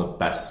Serve are one of the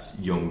best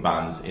young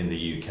bands in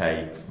the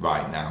UK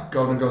right now.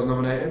 Golden Girls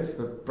nominated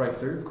for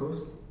Breakthrough, of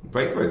course.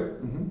 Breakthrough?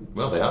 Mm-hmm.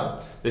 Well, they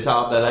are.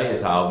 Their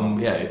latest album,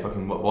 yeah, it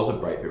fucking was a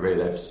breakthrough,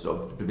 really. They've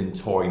sort of been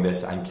touring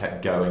this and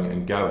kept going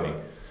and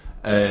going.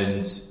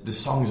 And the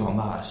songs on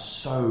that are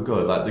so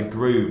good. Like the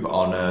groove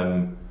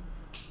on,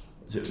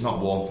 is it not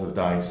Warm for the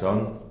Dying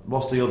Sun?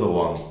 What's the other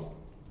one?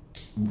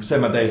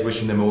 Spend My Days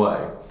Wishing Them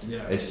Away.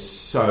 Yeah. It's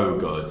so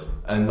good.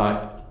 And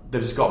like,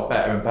 they've just got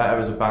better and better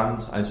as a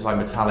band. And it's like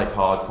metallic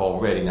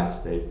hardcore, really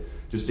nasty.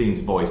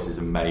 Justine's voice is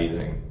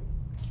amazing.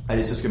 And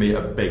it's just going to be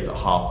a big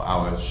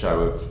half-hour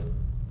show of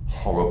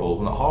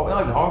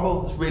not even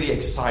horrible, it's really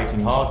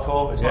exciting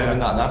hardcore. It's not even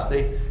that nasty.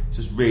 It's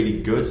just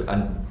really good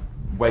and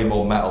way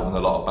more metal than a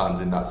lot of bands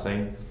in that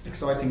scene.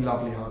 Exciting,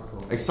 lovely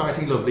hardcore.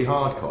 Exciting, lovely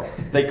hardcore.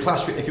 They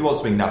clash with, if you want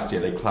something nastier,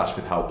 they clash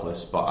with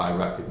Helpless, but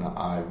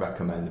I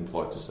recommend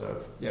Employed to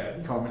Serve. Yeah,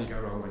 you can't really go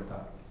wrong with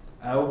that.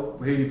 Elle,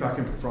 who are you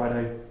backing for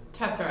Friday?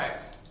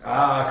 Tesseract.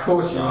 Of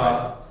course you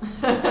are.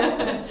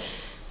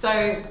 So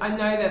I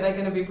know that they're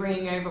going to be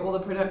bringing over all the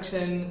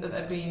production that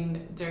they've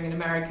been doing in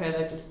America.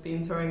 They've just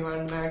been touring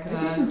around America. They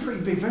do some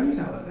pretty big venues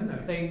out there,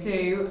 don't they? They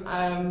do,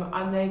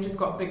 and they've just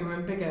got bigger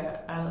and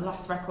bigger. The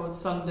last record,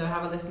 Sunder,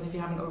 have a listen if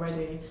you haven't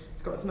already.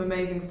 It's got some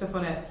amazing stuff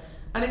on it.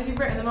 And if you've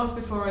written them off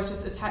before as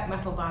just a tech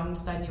metal band,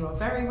 then you are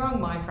very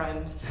wrong, my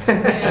friend.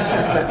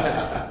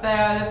 They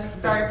are just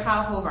very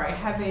powerful, very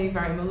heavy,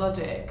 very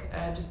melodic,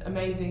 just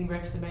amazing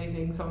riffs,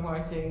 amazing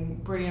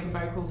songwriting, brilliant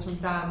vocals from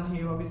Dan,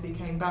 who obviously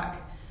came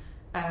back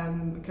a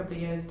couple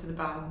of years to the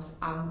band,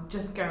 and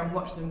just go and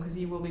watch them because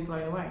you will be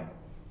blown away.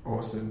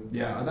 Awesome.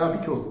 Yeah, that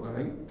would be cool, I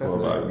think. Definitely.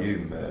 What about you,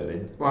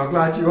 Merlin? Well, I'm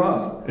glad you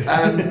asked.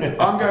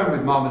 I'm going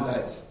with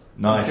Marmozets.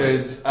 Nice.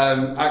 Because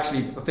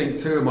actually, I think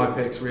 2 of my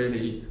picks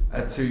really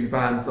are 2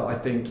 bands that I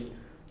think,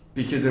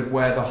 because of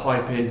where the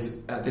hype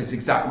is at this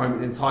exact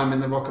moment in time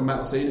in the rock and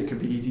metal scene, it could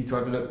be easy to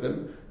overlook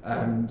them.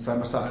 So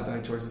my Saturday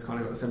choice has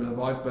kind of got a similar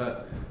vibe.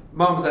 But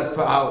Marmozets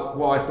put out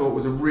what I thought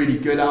was a really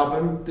good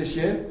album this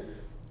year.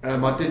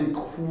 I didn't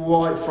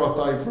quite froth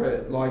over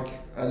it like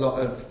a lot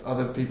of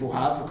other people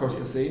have across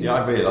the scene. Yeah,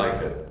 I really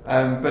like it.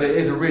 But it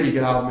is a really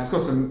good album. It's got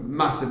some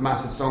massive,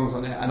 massive songs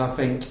on it, and I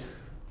think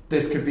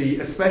this could be,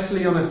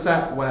 especially on a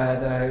set where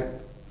they're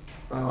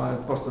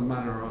Boston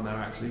Manor are on there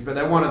actually, but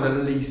they're one of the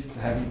least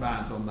heavy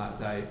bands on that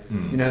day.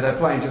 You know, they're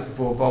playing just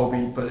before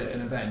Volbeat, Bullet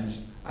and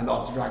Avenged, and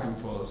after Dragon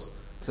Force,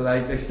 so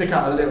they stick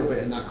out a little bit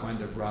in that kind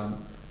of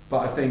run. But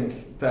I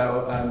think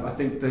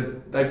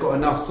they've got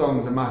enough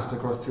songs amassed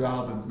across 2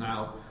 albums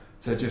now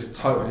to just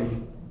totally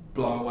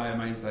blow away a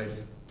main stage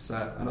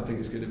set, and I think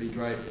it's going to be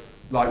great.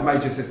 Like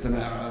Major System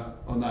Error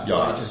on that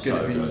stage is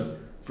going to be good.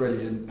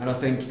 Brilliant, and I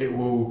think it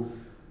will.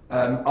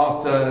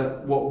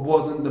 After what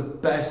wasn't the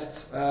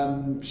best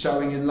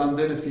showing in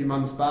London a few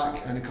months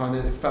back, and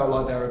it felt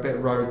like they were a bit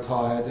road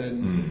tired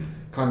and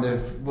kind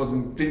of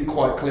didn't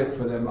quite click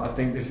for them. I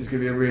think this is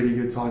going to be a really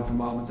good time for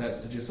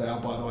Marmozets to just say, oh,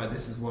 by the way,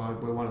 this is why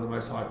we're one of the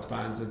most hyped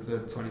bands of the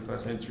 21st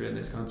century in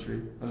this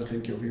country, and I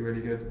think it'll be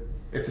really good.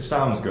 If the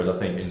sound's good, I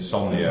think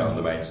Insomnia on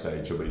the main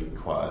stage will be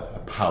quite a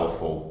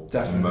powerful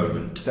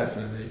moment.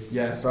 Definitely,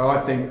 yeah. So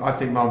I think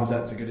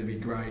Marmozets are going to be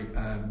great,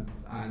 and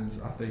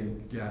I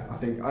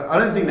think I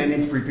don't think they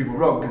need to prove people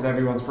wrong because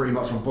everyone's pretty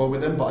much on board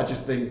with them. But I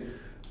just think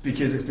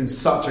because it's been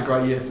such a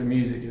great year for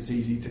music, it's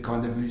easy to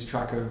kind of lose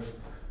track of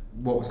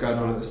what was going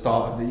on at the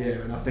start of the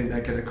year, and I think they're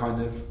going to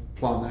kind of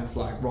plant their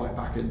flag right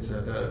back into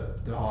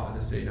the heart of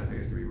the scene. I think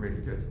it's going to be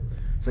really good.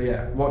 So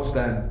yeah, watch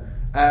them.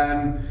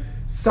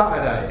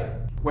 Saturday,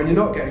 when you're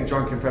not getting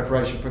drunk in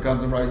preparation for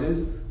Guns N'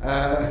 Roses,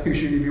 who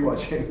should you be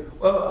watching?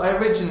 Well, I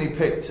originally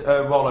picked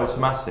Rollo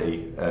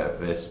Tomasi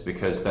for this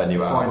because their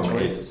new album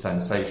is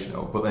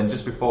sensational. But then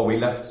just before we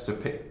left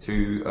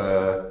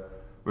to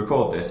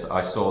record this,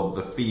 I saw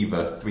the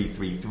Fever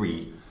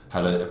 333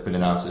 had been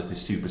announced as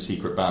this super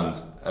secret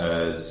band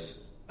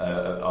as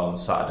on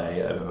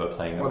Saturday who are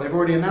playing. Well, they've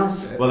already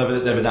announced it. Well,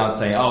 they've announced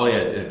saying,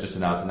 they've just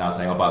announced it now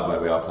saying, by the way,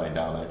 we are playing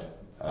Download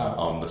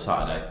on the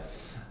Saturday.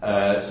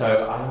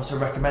 So I also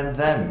recommend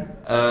them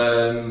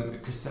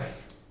because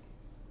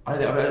I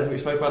don't think we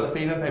spoke about the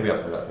Fever. Maybe I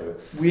spoke about the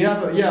Fever. We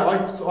have, yeah. I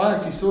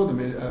actually saw them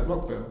at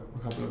Rockville a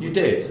couple of You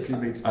weeks, did? a few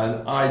weeks ago.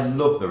 And I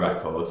love the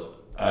record.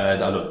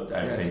 And I love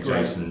everything it's great.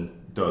 Jason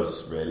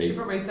does, You really. should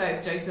probably say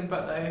it's Jason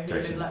Butler who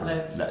Jason did Let from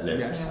Live. Let Live.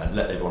 Yes. And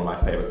Let Live, one of my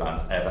favourite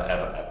bands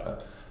ever.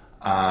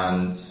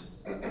 And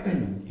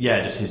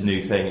yeah, just his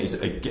new thing is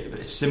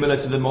similar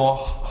to the more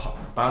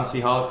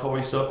bouncy,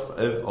 hardcore stuff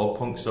or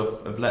punk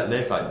stuff of Let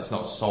Live. Like, it's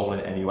not soul in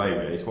any way,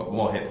 really. It's got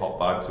more hip hop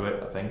vibe to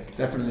it, I think.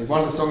 Definitely. One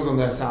of the songs on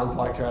there sounds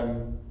like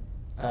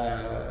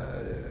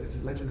is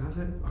it Legend Has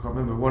It? I can't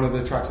remember. One of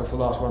the tracks off the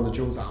last Run the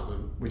Jewels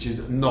album, which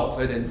is not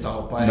an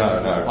insult by any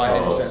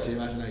stretch of the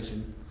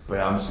imagination. But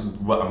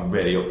I'm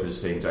really up for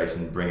seeing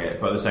Jason bring it.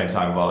 But at the same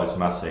time, Valo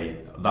Tomasi,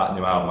 that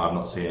new album, I've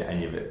not seen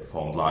any of it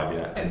performed live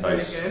yet. It's and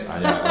really good.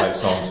 And those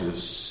songs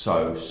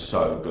are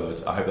so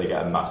good. I hope they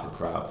get a massive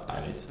crowd,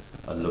 and it's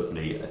a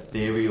lovely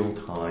ethereal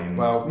time.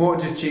 Well,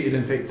 Morton just cheated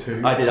and picked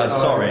 2. I did.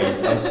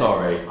 I'm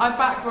sorry. I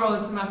back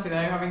Roland Tomasi though,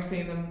 having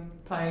seen them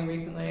play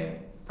recently.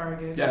 Very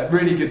good. Yeah,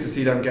 really good to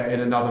see them get in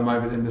another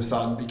moment in the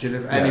sun, because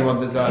if anyone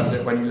deserves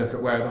it, when you look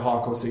at where the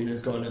hardcore scene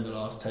has gone in the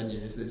last 10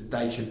 years,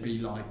 they should be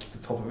like the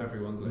top of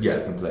everyone's list. Yeah,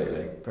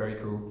 completely. Very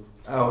cool.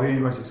 Oh, who are you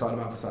most excited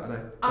about for Saturday?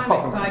 I'm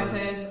Apart from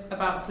excited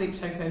about Sleep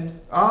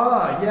Token.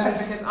 Ah,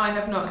 yes. Because I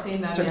have not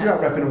seen them Check yet. you out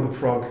repping all the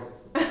prog.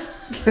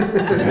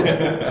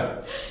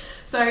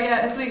 So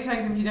yeah, a Sleep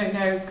Token, if you don't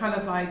know, is kind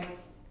of like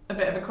a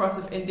bit of a cross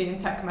of indie and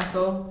tech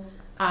metal.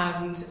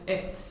 And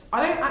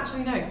I don't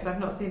actually know because I've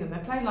not seen them. They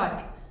play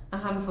like a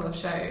handful of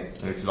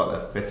shows. And it's like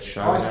their 5th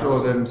show. I now. saw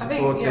them I think,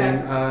 supporting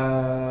yes.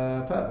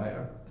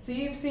 Perturbator. So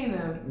you've seen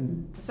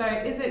them. Mm. So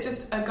is it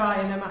just a guy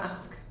in a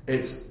mask?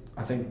 It's,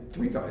 I think,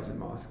 3 guys in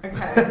masks.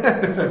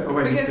 Okay. Or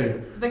maybe Because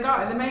 2.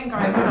 the main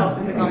guy himself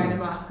is a guy in a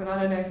mask, and I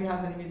don't know if he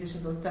has any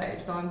musicians on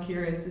stage. So I'm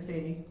curious to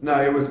see. No,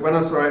 it was, when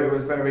I saw it, it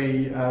was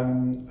very,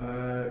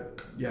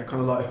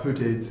 kind of like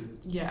hooded.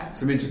 Yeah.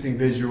 Some interesting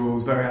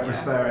visuals, very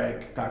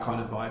atmospheric, that kind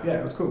of vibe. Yeah,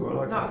 it was cool. I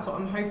like That's what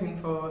I'm hoping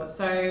for.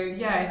 So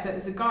yeah,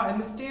 it's a guy, a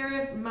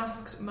mysterious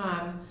masked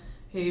man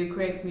who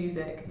creates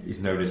music. He's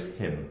known as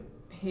him.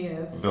 He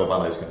is. Bill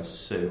Vallo's going to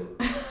sue.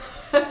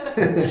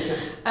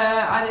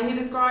 And he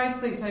describes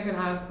Sleep Token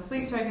as: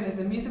 Sleep Token is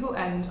the musical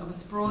end of a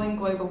sprawling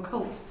global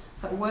cult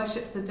that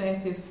worships the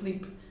deity of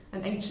sleep,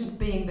 an ancient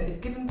being that is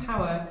given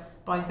power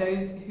by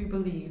those who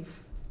believe.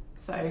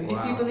 So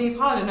if you believe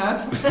hard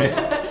enough,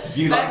 If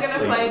you they're like going to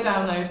sleep. play a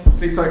download.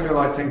 Sleep Token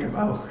like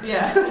Tinkerbell.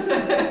 Yeah.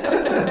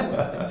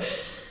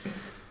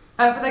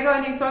 But they got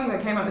a new song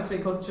that came out this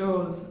week called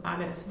Jaws,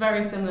 and it's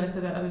very similar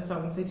to the other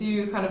songs. They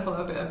do kind of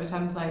follow a bit of a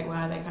template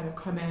where they kind of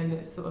come in,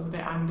 it's sort of a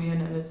bit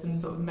ambient, and there's some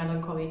sort of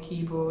melancholy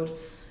keyboard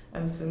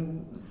and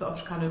some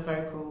soft kind of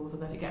vocals,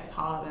 and then it gets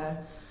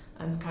harder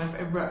and kind of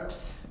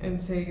erupts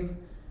into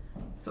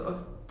sort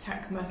of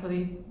tech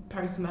metal-y,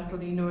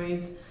 post-metal-y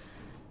noise.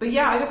 But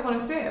yeah, I just want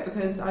to see it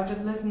because I've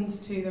just listened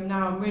to them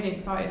now. I'm really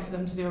excited for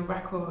them to do a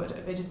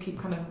record. They just keep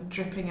kind of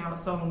dripping out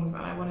songs,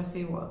 and I want to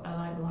see what they're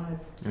like live.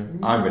 Yeah,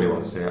 I really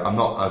want to see it. I'm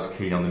not as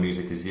keen on the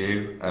music as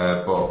you,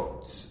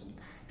 but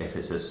if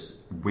it's a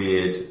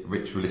weird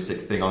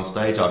ritualistic thing on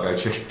stage, I'll go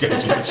check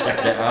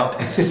it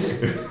out.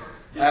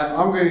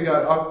 I'm going to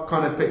go. I've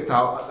kind of picked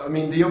out. I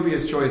mean, the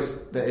obvious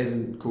choice that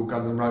isn't called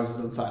Guns N' Roses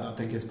on Saturday, I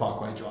think, is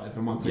Parkway Drive.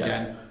 And once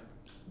again,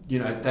 you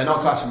know, they're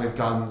not clashing with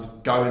Guns.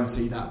 Go and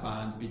see that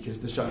band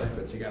because the show they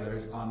put together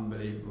is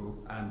unbelievable,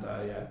 and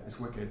it's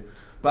wicked.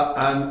 But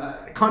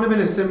kind of in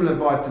a similar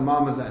vibe to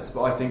Marmozets,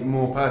 but I think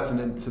more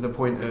pertinent to the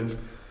point of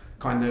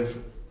kind of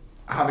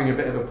having a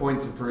bit of a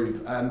point to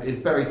prove is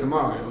Bury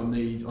Tomorrow on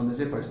the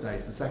Zippo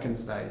stage, the second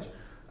stage.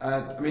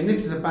 I mean,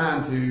 this is a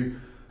band who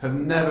have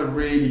never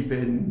really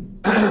been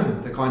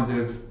the kind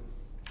of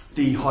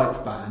the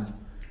hype band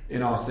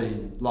in our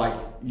scene. Like,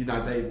 you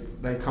know,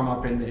 they come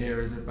up in the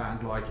eras of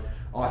bands like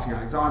Asking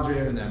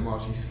Alexandria and then While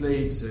She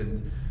Sleeps,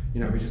 and you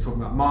know, we're just talking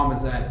about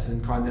Marmozets,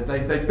 and kind of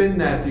they've been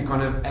there through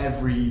kind of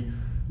every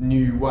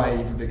new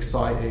wave of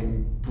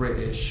exciting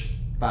British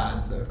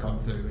bands that have come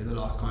through in the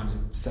last kind of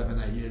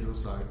 7-8 years or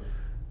so.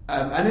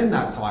 And in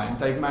that time,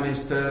 they've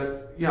managed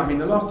to, I mean,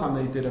 the last time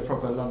they did a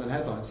proper London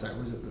headline set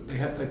was they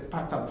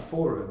packed out the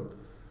Forum,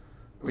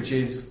 which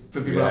is,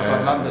 for people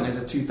outside London, is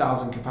a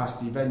 2,000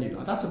 capacity venue.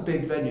 Like, that's a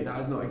big venue. That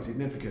is not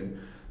insignificant.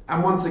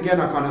 And once again,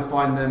 I kind of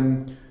find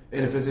them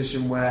in a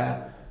position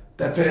where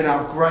they're putting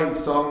out great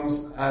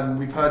songs.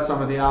 We've heard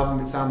some of the album;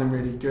 it's sounding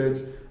really good.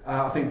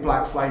 I think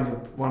Black Flames are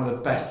one of the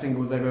best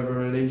singles they've ever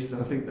released,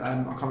 and I think I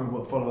can't remember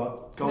what the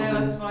follow-up. No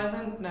Less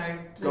Violent? No.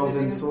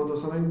 Golden Sword or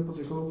something? What's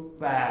it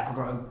called? I've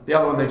forgotten. The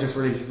other one they just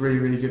released is really,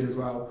 really good as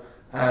well.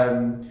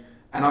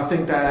 And I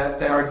think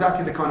they are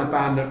exactly the kind of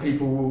band that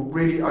people will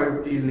really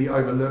easily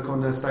overlook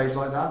on a stage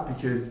like that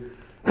because,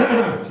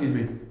 excuse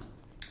me,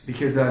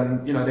 because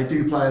you know, they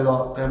do play a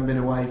lot. They haven't been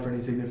away for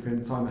any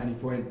significant time at any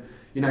point.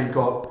 You know, you've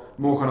got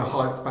more kind of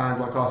hyped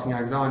bands like Asking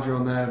Alexandria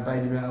on there and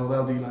Baby Metal.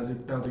 They'll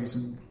do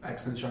some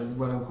excellent shows as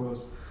well, of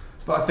course.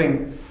 But I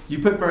think you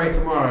put Bury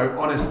Tomorrow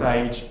on a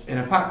stage in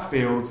a packed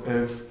field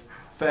of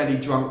fairly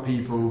drunk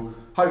people,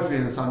 hopefully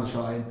in the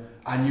sunshine,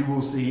 and you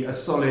will see a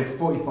solid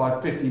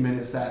 45-50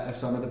 minute set of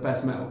some of the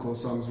best metalcore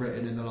songs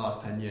written in the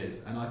last 10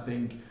 years. And I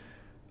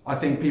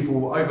think people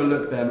will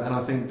overlook them, and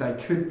I think they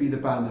could be the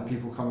band that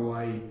people come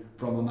away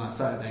from on that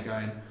Saturday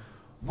going,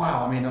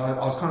 wow, I mean, I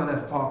was kind of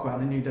there for Parkway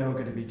and I knew they were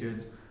going to be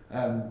good.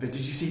 But did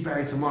you see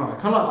Bury Tomorrow?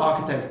 Kind of like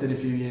Architects did a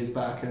few years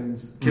back, and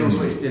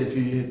Killswitch did a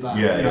few years back.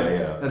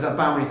 Yeah. There's that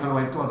band where you kind of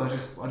went, God, I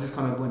just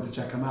kind of went to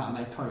check them out, and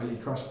they totally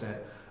crushed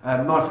it.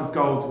 Knife of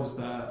Gold was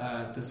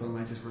the song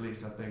they just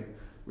released, I think,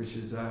 which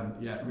is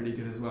really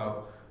good as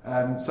well.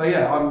 So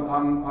yeah,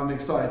 I'm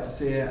excited to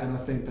see it, and I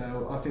think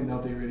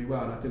they'll do really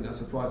well, and I think they'll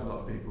surprise a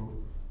lot of people.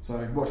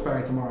 So watch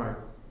Bury Tomorrow.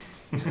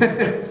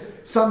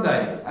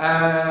 Sunday.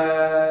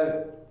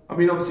 I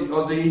mean, obviously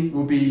Ozzy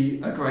will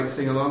be a great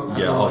sing-along.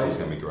 Yeah, Ozzy's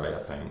going to be great, I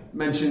think.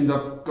 Mentioned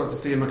I've got to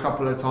see him a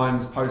couple of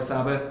times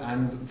post-Sabbath,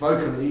 and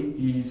vocally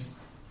he's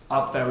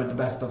up there with the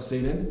best I've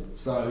seen him.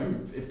 So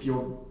if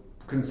you're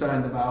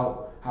concerned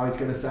about how he's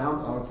going to sound,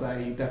 I would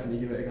say definitely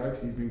give it a go,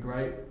 because he's been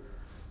great.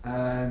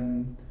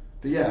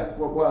 But yeah,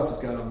 what else is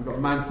going on? We've got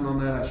Manson on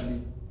there. That should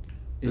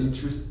be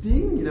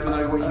interesting. You never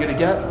know what you're going to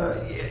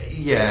get.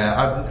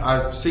 Yeah,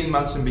 I've seen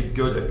Manson be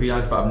good a few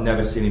times, but I've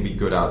never seen him be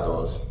good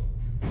outdoors.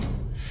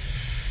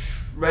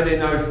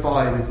 Reading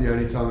 05 is the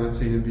only time I've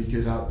seen him be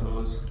good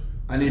outdoors,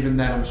 and even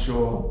then I'm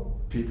sure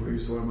people who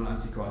saw him on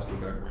Antichrist will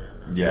go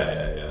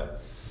Yeah.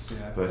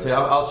 But see,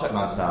 I'll check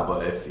Manson out,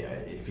 but if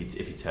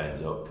he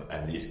turns up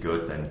and he's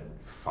good, then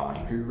fine.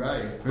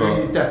 Hooray. Who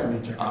are you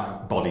definitely checking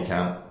out? Body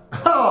Count.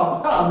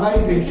 Oh,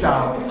 amazing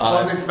shout. I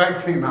wasn't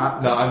expecting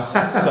that. No, I'm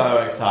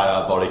so excited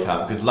about Body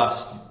Count, because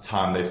last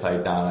time they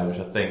played down there, which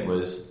I think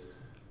was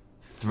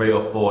 3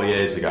 or 4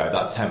 years ago,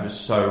 that tent was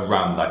so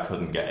rammed I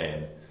couldn't get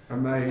in.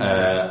 Amazing.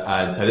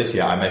 And so this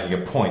year I'm making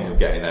a point of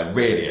getting there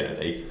really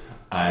early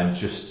and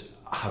just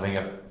having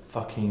a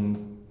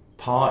fucking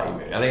party,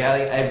 really. I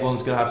think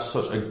everyone's going to have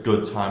such a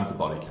good time to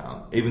Body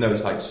Count, even though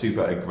it's like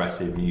super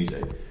aggressive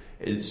music.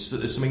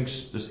 There's something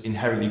just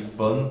inherently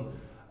fun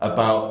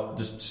about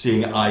just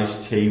seeing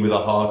Ice-T with a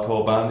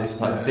hardcore band. It's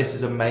just like, this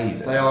is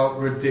amazing. They are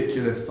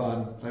ridiculous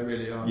fun. They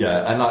really are.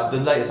 Yeah, and like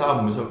the latest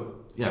album was,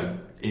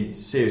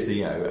 seriously,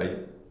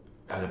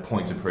 had a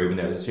point to prove, and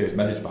there was a serious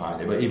message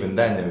behind it. But even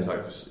then, there was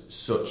like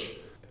such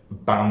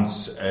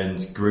bounce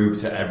and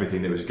groove to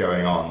everything that was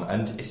going on,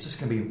 and it's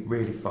just going to be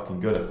really fucking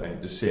good. I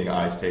think just seeing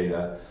Ice-T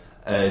there,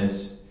 and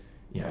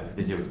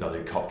they'll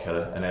do Cop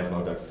Killer, and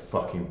everyone will go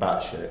fucking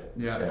batshit.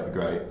 Yeah, that'd be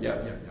great. Yeah.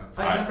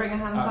 Are you gonna bring a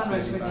ham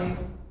sandwich with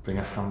you? Bring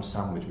a ham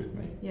sandwich with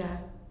me. Yeah.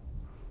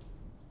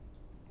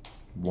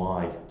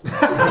 Why? Because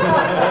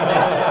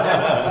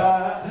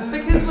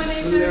when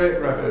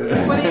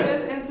he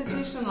does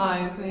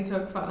institutionalised and he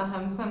talks about the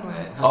ham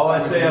sandwich. Oh, I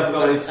see. I've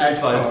got the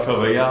institutionalised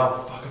cover. Yeah,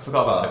 fuck, I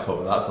forgot about that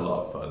cover. That's a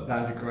lot of fun.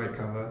 That is a great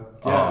cover.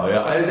 Yeah. Oh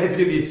yeah. If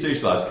you do the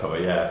institutionalised cover,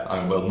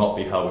 I will not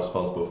be held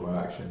responsible for my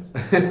actions.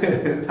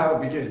 That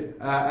would be good.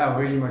 Who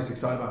are you most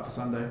excited about for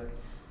Sunday?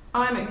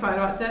 I'm excited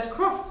about Dead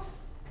Cross.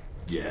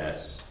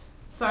 Yes.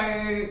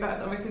 So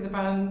that's obviously the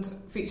band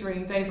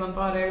featuring Dave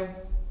Lombardo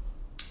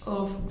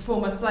of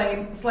former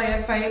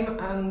Slayer fame,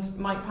 and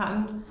Mike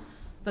Patton,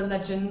 the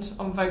legend,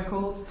 on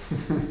vocals.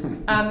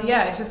 And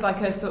it's just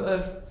like a sort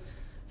of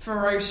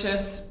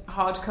ferocious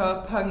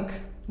hardcore punk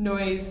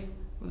noise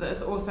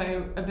that's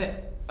also a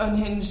bit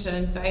unhinged and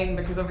insane,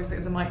 because obviously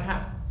it's a Mike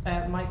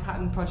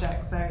Patton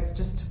project. So it's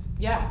just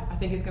I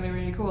think it's going to be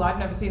really cool. I've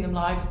never seen them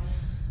live,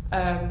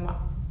 and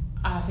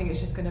I think it's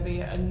just going to be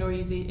a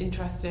noisy,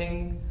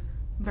 interesting,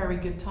 very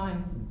good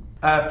time.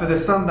 For the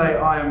Sunday,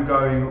 I am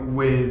going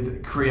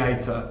with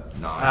Creator.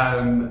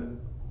 Nice.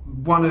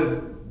 One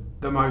of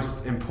the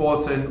most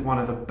important, one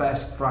of the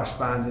best thrash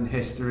bands in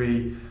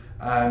history.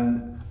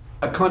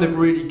 A kind of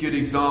really good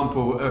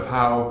example of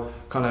how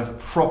kind of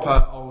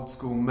proper old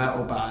school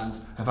metal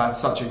bands have had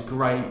such a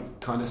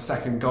great kind of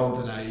second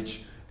golden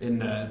age in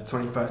the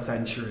 21st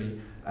century.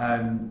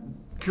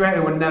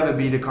 Creator would never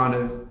be the kind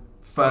of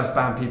first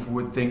band people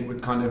would think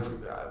would kind of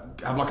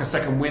have like a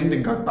second wind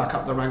and go back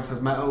up the ranks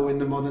of metal in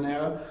the modern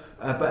era.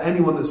 But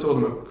anyone that saw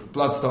them at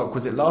Bloodstock,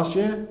 was it last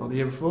year or the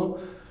year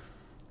before?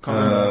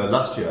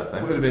 Last year, I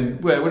think. It would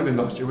have been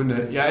last year, wouldn't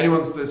it? Yeah,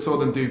 anyone that saw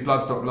them do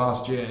Bloodstock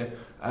last year,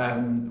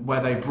 where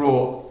they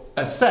brought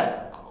a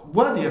set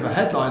worthy of a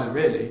headliner,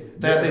 really.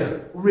 They had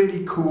this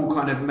really cool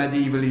kind of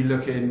medievally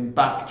looking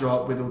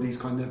backdrop with all these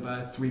kind of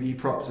 3D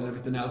props and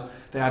everything else.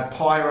 They had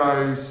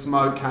pyro,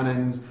 smoke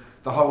cannons,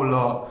 the whole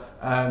lot.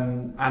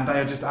 And they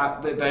are just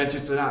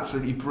an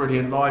absolutely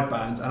brilliant live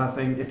band. And I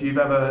think if you've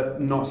ever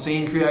not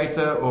seen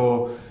Creator,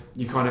 or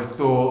you kind of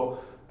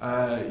thought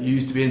you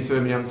used to be into them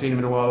and you haven't seen them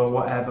in a while or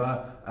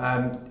whatever,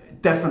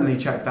 definitely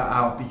check that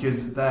out,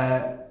 because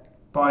they're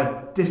by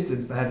a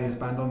distance the heaviest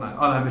band on that.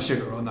 Oh no,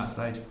 Meshuggah are on that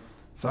stage.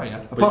 So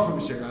apart from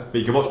Meshuggah. But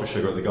you can watch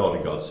Meshuggah at the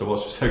Golden Gods, so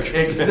what's so good?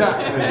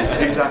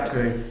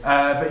 Exactly.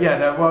 But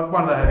they're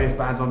one of the heaviest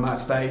bands on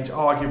that stage,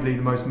 arguably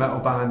the most metal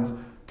band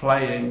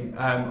playing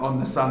on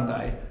the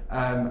Sunday.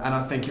 And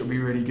I think it'll be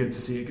really good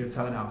to see a good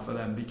turnout for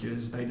them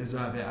because they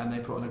deserve it and they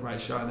put on a great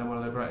show and they're one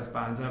of the greatest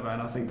bands ever.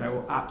 And I think they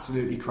will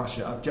absolutely crush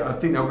it. I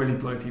think they'll really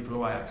blow people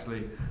away,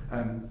 actually,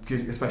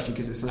 especially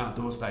because it's an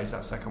outdoor stage,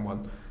 that second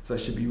one. So it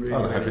should be really.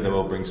 Hopefully they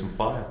will bring some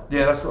fire.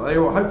 Yeah, that's what they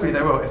will. Hopefully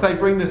they will. If they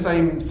bring the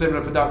same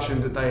similar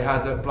production that they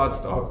had at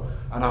Bloodstock,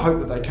 and I hope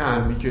that they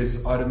can,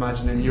 because I'd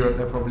imagine in Europe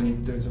they're probably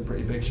doing some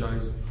pretty big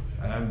shows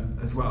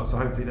as well. So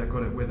hopefully they've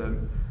got it with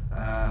them.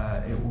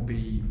 It will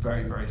be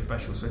very, very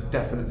special. So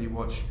definitely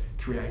watch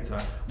Creator.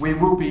 We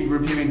will be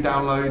reviewing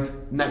Download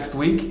next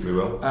week. We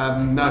will.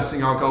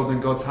 Nursing our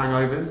Golden Gods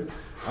hangovers.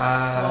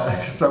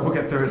 So we'll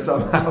get through it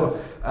somehow.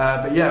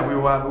 But yeah,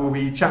 we'll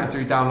be chatting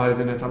through Download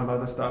and a ton of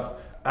other stuff.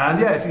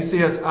 And yeah, if you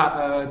see us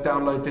at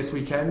Download this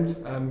weekend,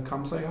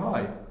 come say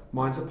hi.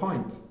 Mine's a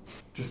pint.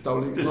 Just stole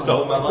Luke's Just line.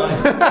 stole my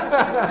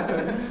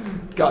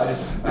line.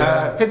 Guys,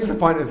 his is a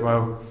pint as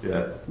well.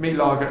 Yeah. Me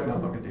lager. No,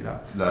 I'm not going to do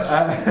that. Nice.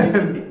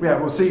 Yeah,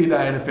 we'll see you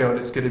there in the field.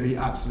 It's going to be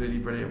absolutely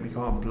brilliant. We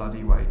can't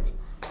bloody wait.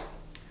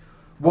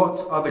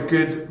 What are the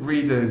good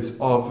readers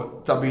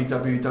of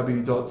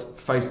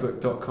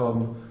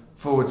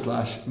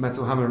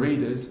www.facebook.com/Metal Hammer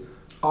Readers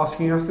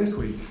asking us this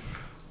week?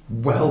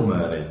 Well,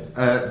 Merlin,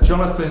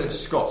 Jonathan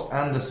Scott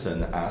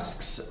Anderson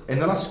asks, in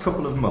the last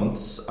couple of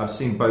months, I've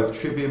seen both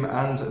Trivium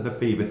and the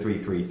Fever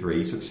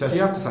 333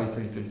 successfully. You have to say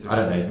 333. I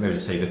don't know, maybe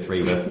say the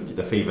Fever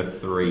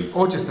 3.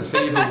 Or just the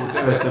Fever.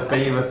 The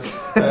Fever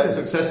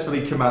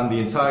successfully command the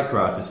entire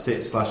crowd to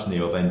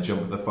sit/kneel, then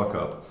jump the fuck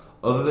up.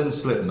 Other than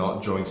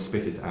Slipknot during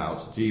Spit It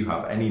Out, do you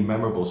have any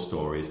memorable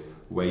stories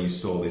where you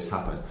saw this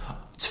happen?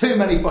 Too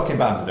many fucking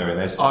bands are doing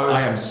this. I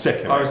am sick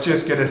of it. I was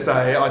just going to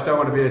say, I don't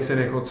want to be a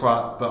cynical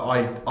twat, but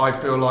I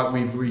feel like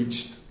we've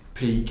reached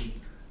peak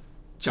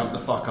jump the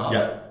fuck up.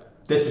 Yeah.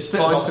 This is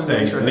Slipknot's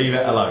thing, leave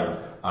it alone.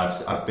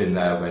 I've been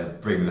there when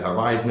Bring Me The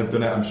Horizon have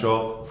done it, I'm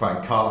sure.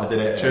 Frank Carter did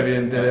it.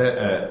 Trivium did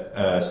it.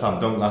 Slam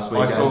Dunk last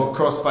weekend. I saw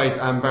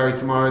Crossfade and Bury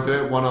Tomorrow do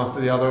it, one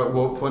after the other at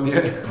Warped one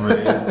year.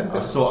 Brilliant. I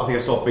think I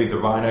saw Feed the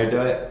Rhino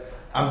do it.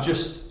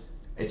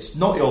 It's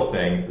not your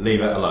thing, leave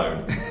it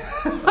alone.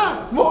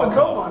 What a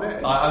top on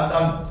it.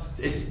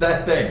 It's their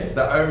thing. It's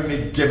the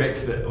only gimmick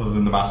other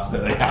than the mask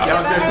that they have. Yeah, I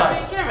was going to say,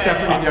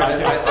 definitely the only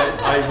gimmick.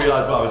 I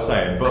realised what I was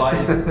saying,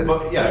 but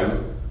you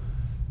know,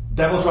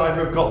 Devil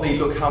Driver have got the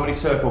look how many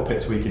circle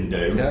pits we can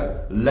do. Yeah.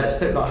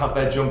 Let's not have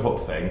their jump up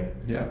thing.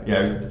 Yeah. You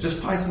know, just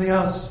find something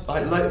else.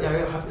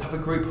 Have a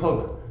group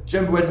hug. Do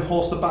you remember when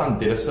Horse the Band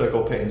did a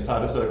circle pit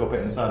inside a circle pit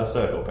inside a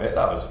circle pit?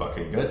 That was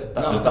fucking good.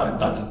 That was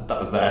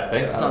their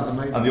thing. That sounds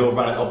amazing. And they all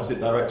ran in opposite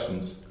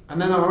directions.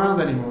 And they're not around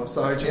anymore,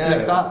 so just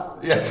leave that.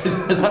 Yeah,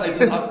 exactly.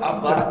 Just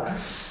have that.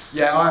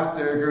 Yeah, I have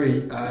to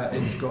agree.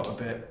 It's got a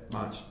bit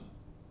much.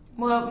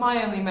 Well,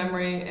 my only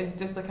memory is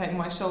dislocating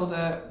my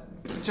shoulder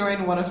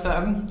during one of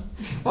them,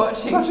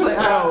 watching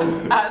Slipknot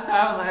at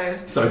Download.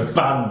 So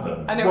ban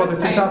them. And it What, was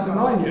the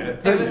 2009 year?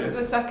 It was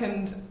the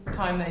second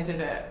time they did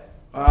it.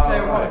 Oh, so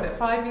right. what was it,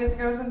 5 years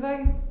ago or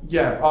something?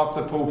 Yeah,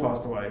 after Paul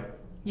passed away.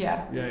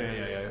 Yeah.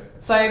 Yeah.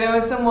 So there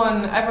was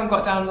everyone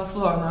got down on the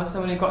floor, and there was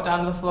someone who got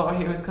down on the floor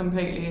who was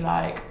completely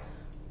like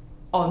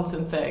on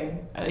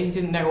something, and he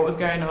didn't know what was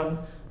going on.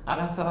 And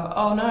I thought,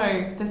 oh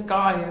no, this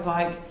guy is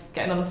like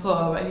getting on the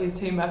floor, but he's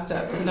too messed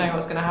up to know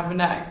what's going to happen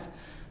next.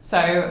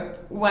 So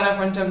when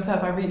everyone jumped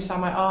up, I reached out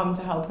my arm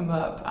to help him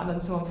up, and then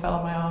someone fell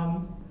on my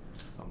arm.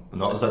 And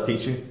what does that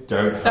teach you?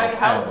 Don't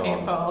help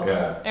people.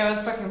 Yeah. It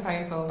was fucking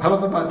painful. I love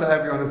the fact that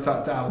everyone had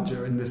sat down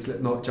during the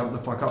Slipknot jump the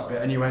fuck up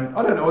bit, and you went,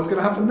 I don't know what's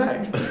going to happen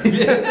next. No,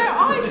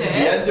 I The did.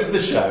 end of the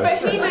show. But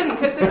he didn't,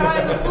 because the guy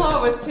on the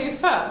floor was too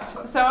fucked.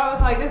 So I was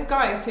like, this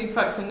guy is too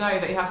fucked to know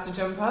that he has to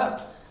jump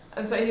up.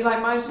 And so he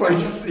managed to Well,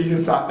 get he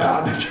just sat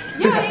down.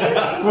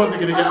 Yeah, he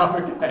wasn't going to get up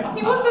again.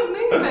 he wasn't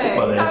moving.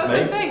 Well, That was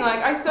there's the me. thing. Like,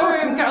 I saw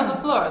him get on the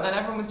floor, and then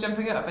everyone was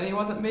jumping up, and he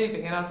wasn't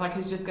moving. And I was like,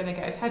 he's just going to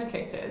get his head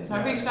kicked in. So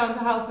I reached down to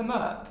help him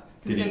up,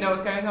 because he didn't know what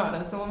was going on,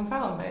 and someone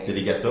fell on me. Did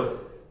he get up?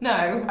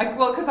 No,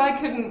 because I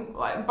couldn't.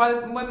 Like,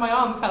 when my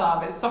arm fell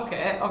out of its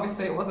socket,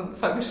 obviously it wasn't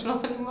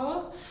functional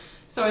anymore.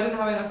 So I didn't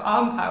have enough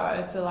arm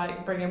power to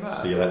like bring him up.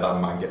 So you let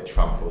that man get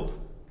trampled.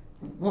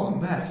 What a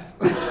mess.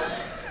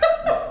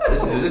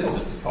 This is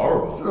just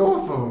horrible. It's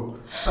awful.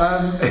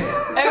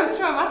 It was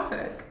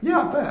traumatic.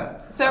 Yeah, I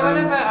bet. So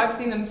whenever I've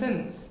seen them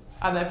since,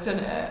 and they've done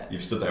it,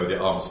 You've stood there with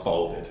your arms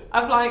folded.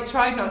 I've like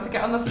tried not to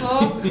get on the floor,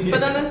 but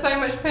then there's so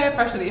much peer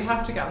pressure that you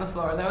have to get on the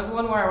floor. And there was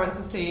one where I went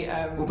to see.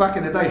 Well, back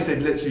in the day,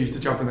 Sid literally used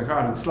to jump in the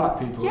crowd and slap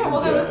people. Yeah,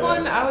 well, there Yeah. was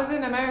one. I was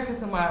in America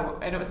somewhere,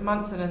 and it was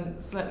Manson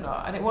and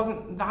Slipknot, and it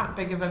wasn't that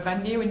big of a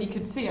venue, and you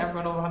could see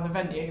everyone all around the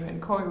venue.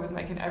 And Corey was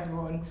making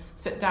everyone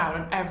sit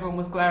down, and everyone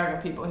was glaring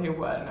at people who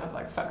weren't. And I was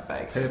like, "Fuck's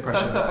sake!" Peer So I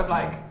pressure. sort of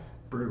like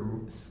Brutal.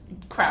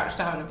 crouched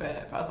down a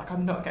bit, but I was like,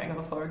 "I'm not getting on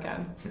the floor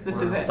again.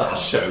 This is it." That'll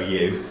show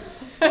you.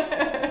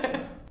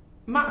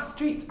 Matt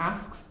Streets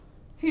asks,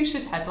 who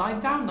should headline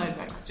Download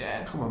next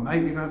year? Come on,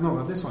 mate, we've not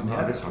got this one Not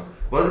yet. this one.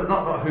 Well,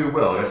 not who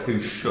will, I guess who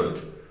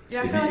should. Yeah,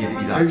 I Is feel he- like is-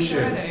 everyone's is Who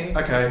asked should?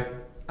 already.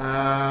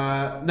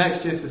 Okay.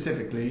 Next year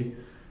specifically,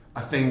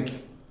 I think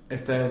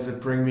if there's a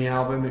Bring Me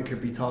album, it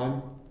could be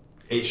time.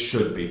 It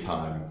should be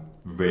time.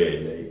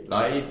 really.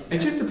 Like It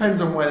just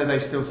depends on whether they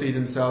still see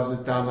themselves as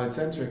download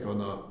centric or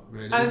not.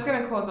 Really, And it's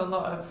going to cause a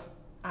lot of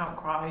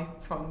outcry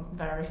from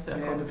various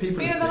circles. Yeah, the people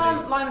but are the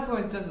silly. lineup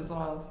always does as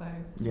well. So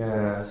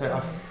yeah,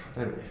 so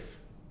if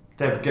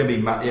they're going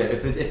to be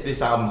if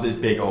this album is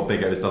big or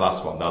bigger as the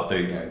last one, they'll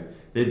do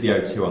they did the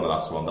O2 on the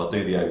last one, they'll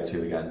do the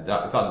O2 again. If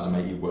that doesn't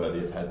make you worthy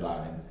of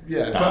headlining,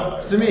 yeah.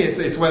 But to me,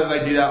 it's whether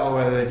they do that or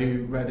whether they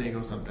do Reading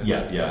or something.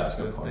 Yeah, that's a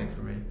good the thing point.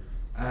 for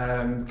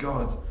me.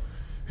 God,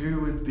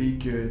 who would be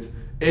good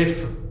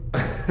if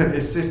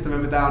System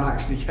of a Down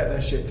actually get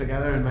their shit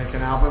together and make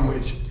an album,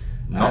 which,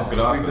 Not as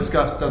gonna happen. we've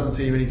discussed, doesn't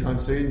seem anytime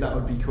soon. That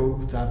would be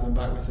cool to have them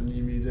back with some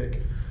new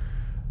music.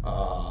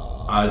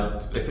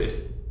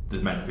 If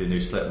there's meant to be a new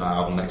Slipknot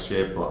album next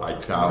year, but I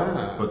doubt.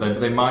 Ah. But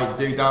they might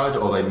do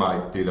Download, or they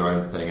might do their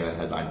own thing and then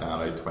headline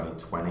Download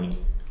 2020.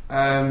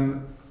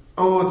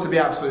 Or to be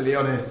absolutely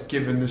honest,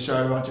 given the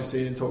show I just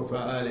seen and talked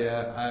about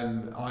earlier,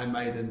 Iron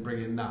Maiden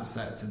bringing that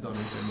set to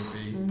Donington would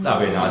be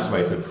That'd be a nice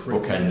way to pretty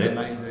bookend it,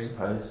 I amazing.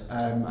 suppose.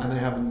 And they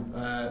haven't.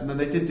 And then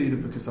they did do the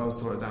Book of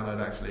Souls tour at Download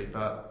actually,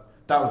 but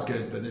that was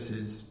good. But this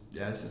is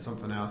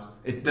something else.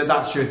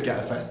 That should get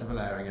a festival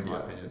airing in my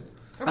opinion.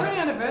 are there any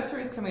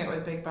anniversaries coming up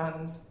with big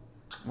bands?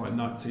 What,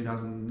 not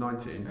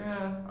 2019?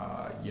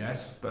 Yeah.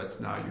 Yes, but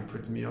now you've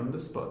put me on the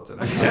spot.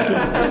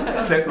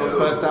 Slipknot's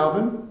first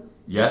album.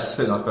 Yes,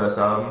 Slipknot's first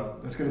album.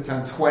 That's going to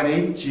turn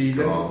 20.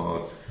 Jesus.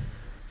 God.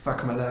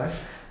 Fuck my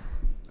life.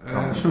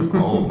 I'm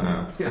old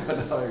now. Yeah, I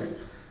know.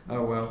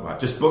 Oh well. Right,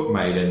 just book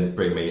Maiden,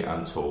 bring me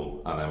and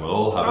Tool, and then we'll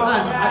all have a Oh,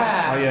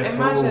 time. yeah,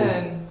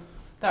 Imagine.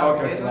 That I'll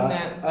would go be to good,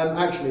 that. wouldn't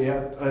it? Actually,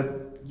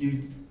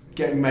 you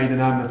getting Maiden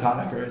and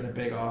Metallica is a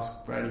big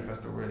ask for any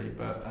festival, really.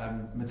 But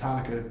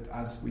Metallica,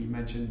 as we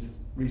mentioned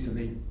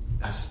recently,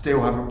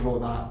 still haven't brought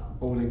that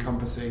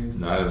all-encompassing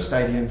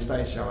stadium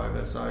stage show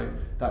over. So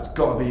that's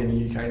got to be in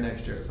the UK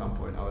next year at some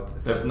point. I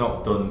would say. They've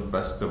not done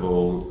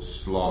festival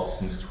slots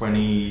since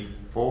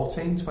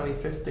 2014,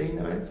 2015,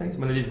 I don't think.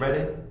 When they did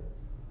Reading.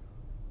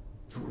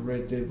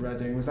 Did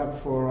Reading, was that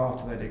before or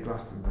after they did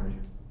Glastonbury?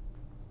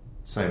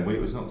 Same week,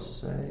 was not the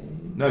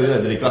same. No,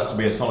 they did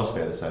Glastonbury and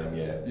Sonosphere the same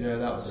year. Yeah,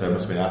 that was So it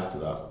must have been after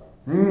that.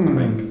 I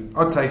think.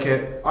 I'd take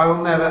it. I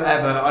will never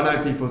ever. I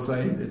know people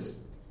say it's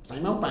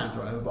same old bands or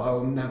whatever, but I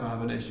will never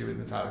have an issue with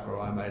Metallica or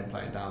Iron Maiden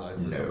playing Download.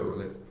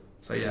 No.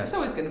 So yeah, It's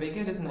always going to be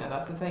good, isn't it?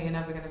 That's the thing. You're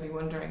never going to be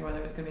wondering whether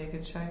it's going to be a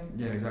good show.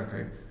 yeah,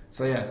 exactly.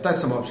 So yeah,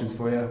 there's some options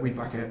for you. We'd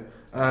back it.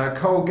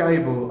 Cole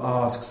Gable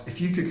asks if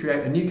you could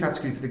create a new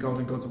category for the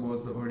Golden Gods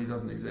Awards that already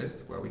doesn't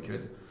exist. Well, we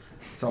could.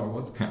 It's our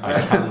awards. I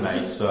can,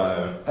 mate,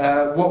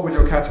 so... What would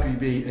your category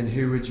be, and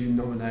who would you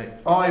nominate?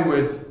 I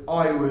would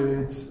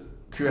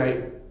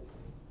create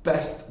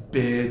best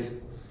beard,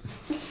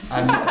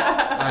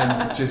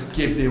 and just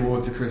give the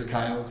award to Chris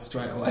Cale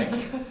straight away.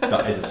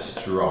 That is a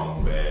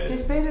strong beard.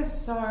 His beard is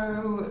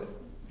so...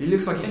 He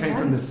looks like he came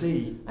from the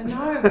sea. I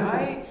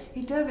know,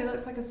 he does. He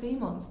looks like a sea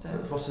monster.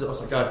 What's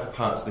that guy from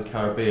Pirates of the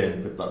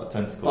Caribbean with like the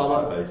tentacles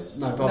on his face?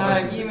 No,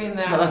 You mean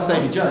that? No, that's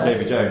Davy Jones.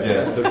 Davy Jones,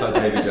 yeah. Looks like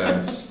Davy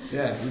Jones.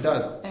 Yeah, he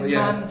does. So In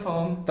yeah, man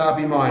form. that'd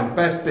be mine.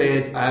 Best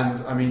beard,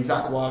 and I mean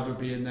Zach Wilde would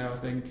be in there, I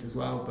think, as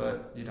well.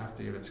 But you'd have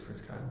to give it to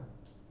Chris Cale.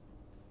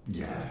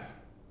 Yeah.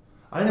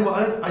 I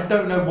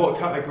don't know what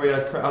category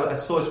I'd create. I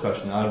saw this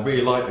question and I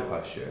really like the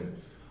question.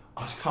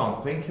 I just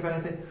can't think of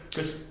anything.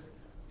 Because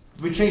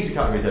we change the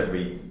categories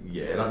every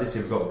year. Like this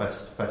year we've got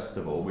Best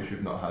Festival, which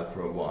we've not had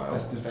for a while.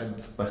 Best event.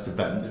 Best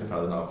Event, we've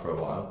had that for a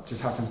while.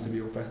 Just happens to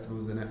be all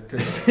festivals in it.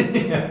 'Cause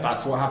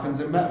that's what happens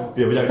in metal.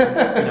 Yeah, we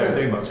don't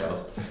do much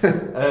else.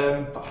 But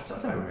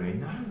I don't really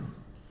know.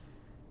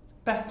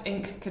 Best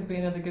ink could be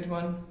another good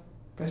one.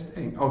 Best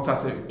ink. Oh,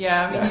 tattoo.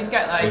 Yeah, I mean, you'd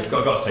get like... I've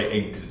got to say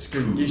ink because it's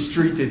cool. You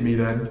streeted me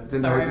then.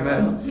 Didn't Sorry, know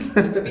what you meant.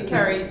 it would be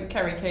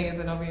Kerry King is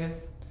an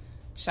obvious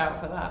shout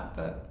for that,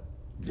 but...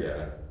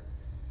 Yeah.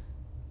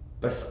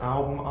 Best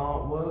album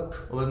artwork?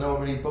 Although no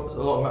one really a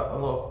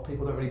lot of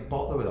people don't really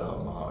bother with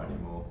album art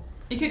anymore.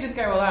 You could just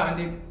go all out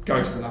and do...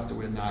 Ghost will have to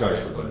win that.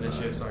 Ghost based will on win this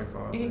that. year so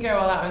far. You could go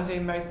all out and do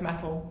most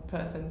metal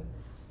person.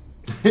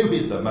 Who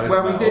is the most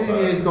Well, we metal did in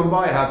years person? gone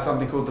by have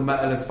something called the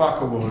Metal as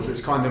Fuck Award,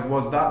 which kind of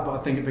was that, but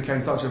I think it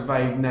became such a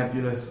vague,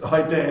 nebulous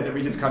idea that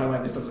we just kind of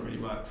went, this doesn't really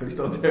work, so we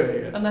started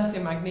doing it. Unless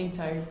you're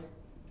Magneto.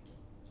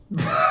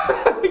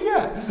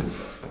 Yeah.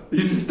 You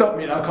just stopped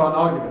me and I can't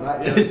argue with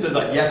that. Yeah. It's just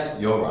like, yes,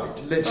 you're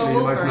right. Literally Or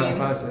the most metal Wolverine.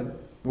 person.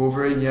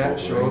 Wolverine, yeah,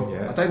 Wolverine, sure.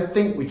 yeah. I don't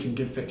think we can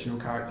give fictional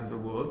characters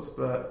awards,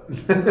 but...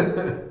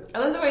 I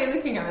love the way you're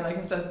looking at me like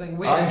I'm saying something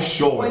weird. I'm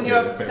sure when we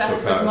you're give the fictional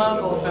obsessed with character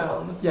Marvel award.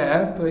 films.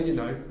 Yeah, but you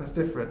know, that's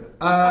different.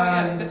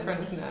 Yeah, it's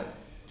different, isn't it?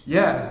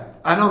 Yeah,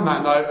 and on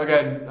that note,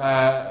 again,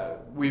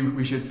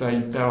 we should say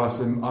there are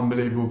some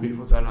unbelievable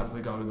people turning up to the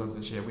Golden Gods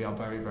this year. We are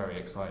very, very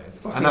excited.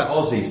 And that's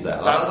Aussies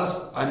there. Like,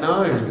 I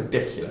know. That's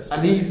ridiculous.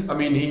 And he's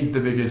the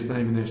biggest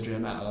name in the history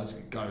of metal as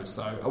it goes.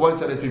 So I won't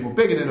say there's people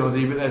bigger than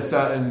Aussie, but there's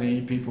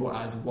certainly people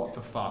as what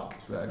the fuck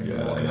that are going to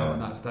be walking out on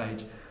that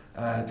stage.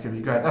 It's going to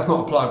be great. That's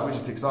not a plug. We're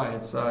just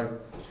excited. So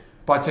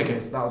buy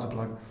tickets. That was a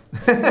plug.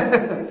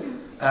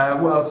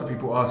 What else are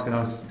people asking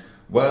us?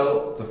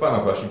 Well, the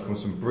final question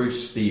comes from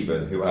Bruce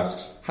Stephen, who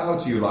asks, how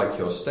do you like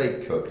your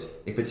steak cooked?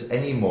 If it's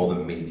any more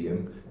than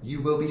medium,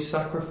 you will be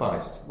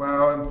sacrificed.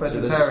 Well, I'm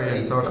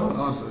vegetarian, so I can't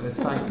gods. answer this.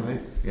 Thanks, mate.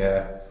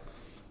 Yeah.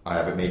 I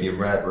have it medium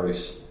rare,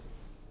 Bruce.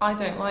 I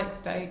don't like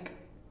steak.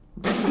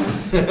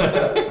 Why'd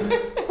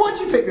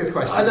you pick this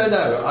question? I don't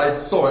know. I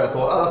saw it, I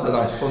thought, oh, that's a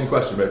nice, fun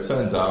question, but it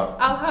turns out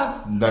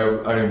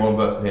only one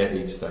person here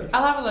eats steak.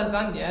 I'll have a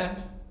lasagna,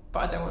 but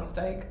I don't want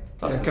steak.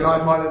 Can I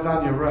have my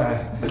lasagna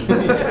rare?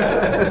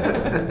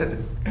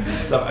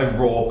 So a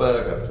raw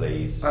burger,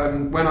 please.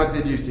 When I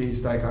did used to eat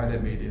steak, I had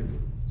it medium.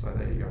 So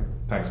there you go.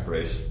 Thanks,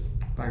 Bruce.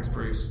 Thanks,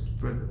 Bruce,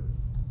 for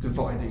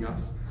dividing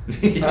us.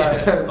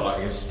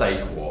 Starting a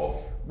steak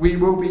war. We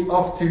will be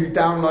off to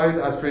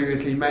download, as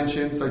previously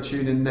mentioned, so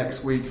tune in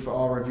next week for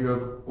our review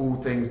of all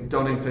things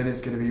Donington.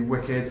 It's going to be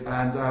wicked.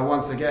 And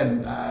once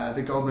again,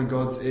 the Golden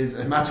Gods is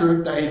a matter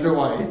of days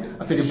away.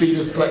 I think a bead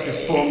of sweat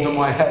just formed on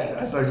my head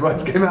as those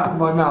words came out of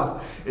my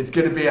mouth. It's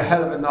going to be a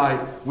hell of a night.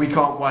 We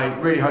can't wait.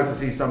 Really hope to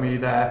see some of you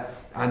there.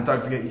 And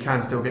don't forget, you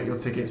can still get your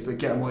tickets, but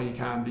get them while you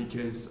can,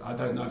 because I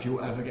don't know if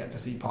you'll ever get to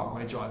see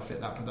Parkway Drive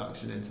fit that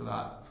production into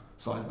that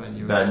size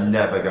venue. They're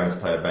never going to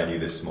play a venue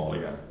this small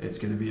again. It's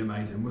going to be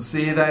amazing. We'll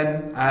see you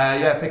then.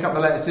 Pick up the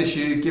latest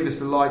issue, give us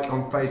a like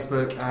on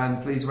Facebook,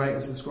 and please rate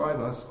and subscribe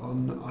us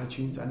on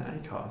iTunes and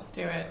Acast.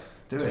 Do it.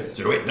 Do it.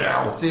 Do it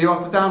now. See you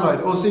after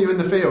download, or see you in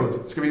the field.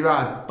 It's going to be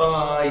rad.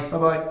 Bye.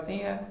 Bye-bye.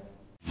 See ya.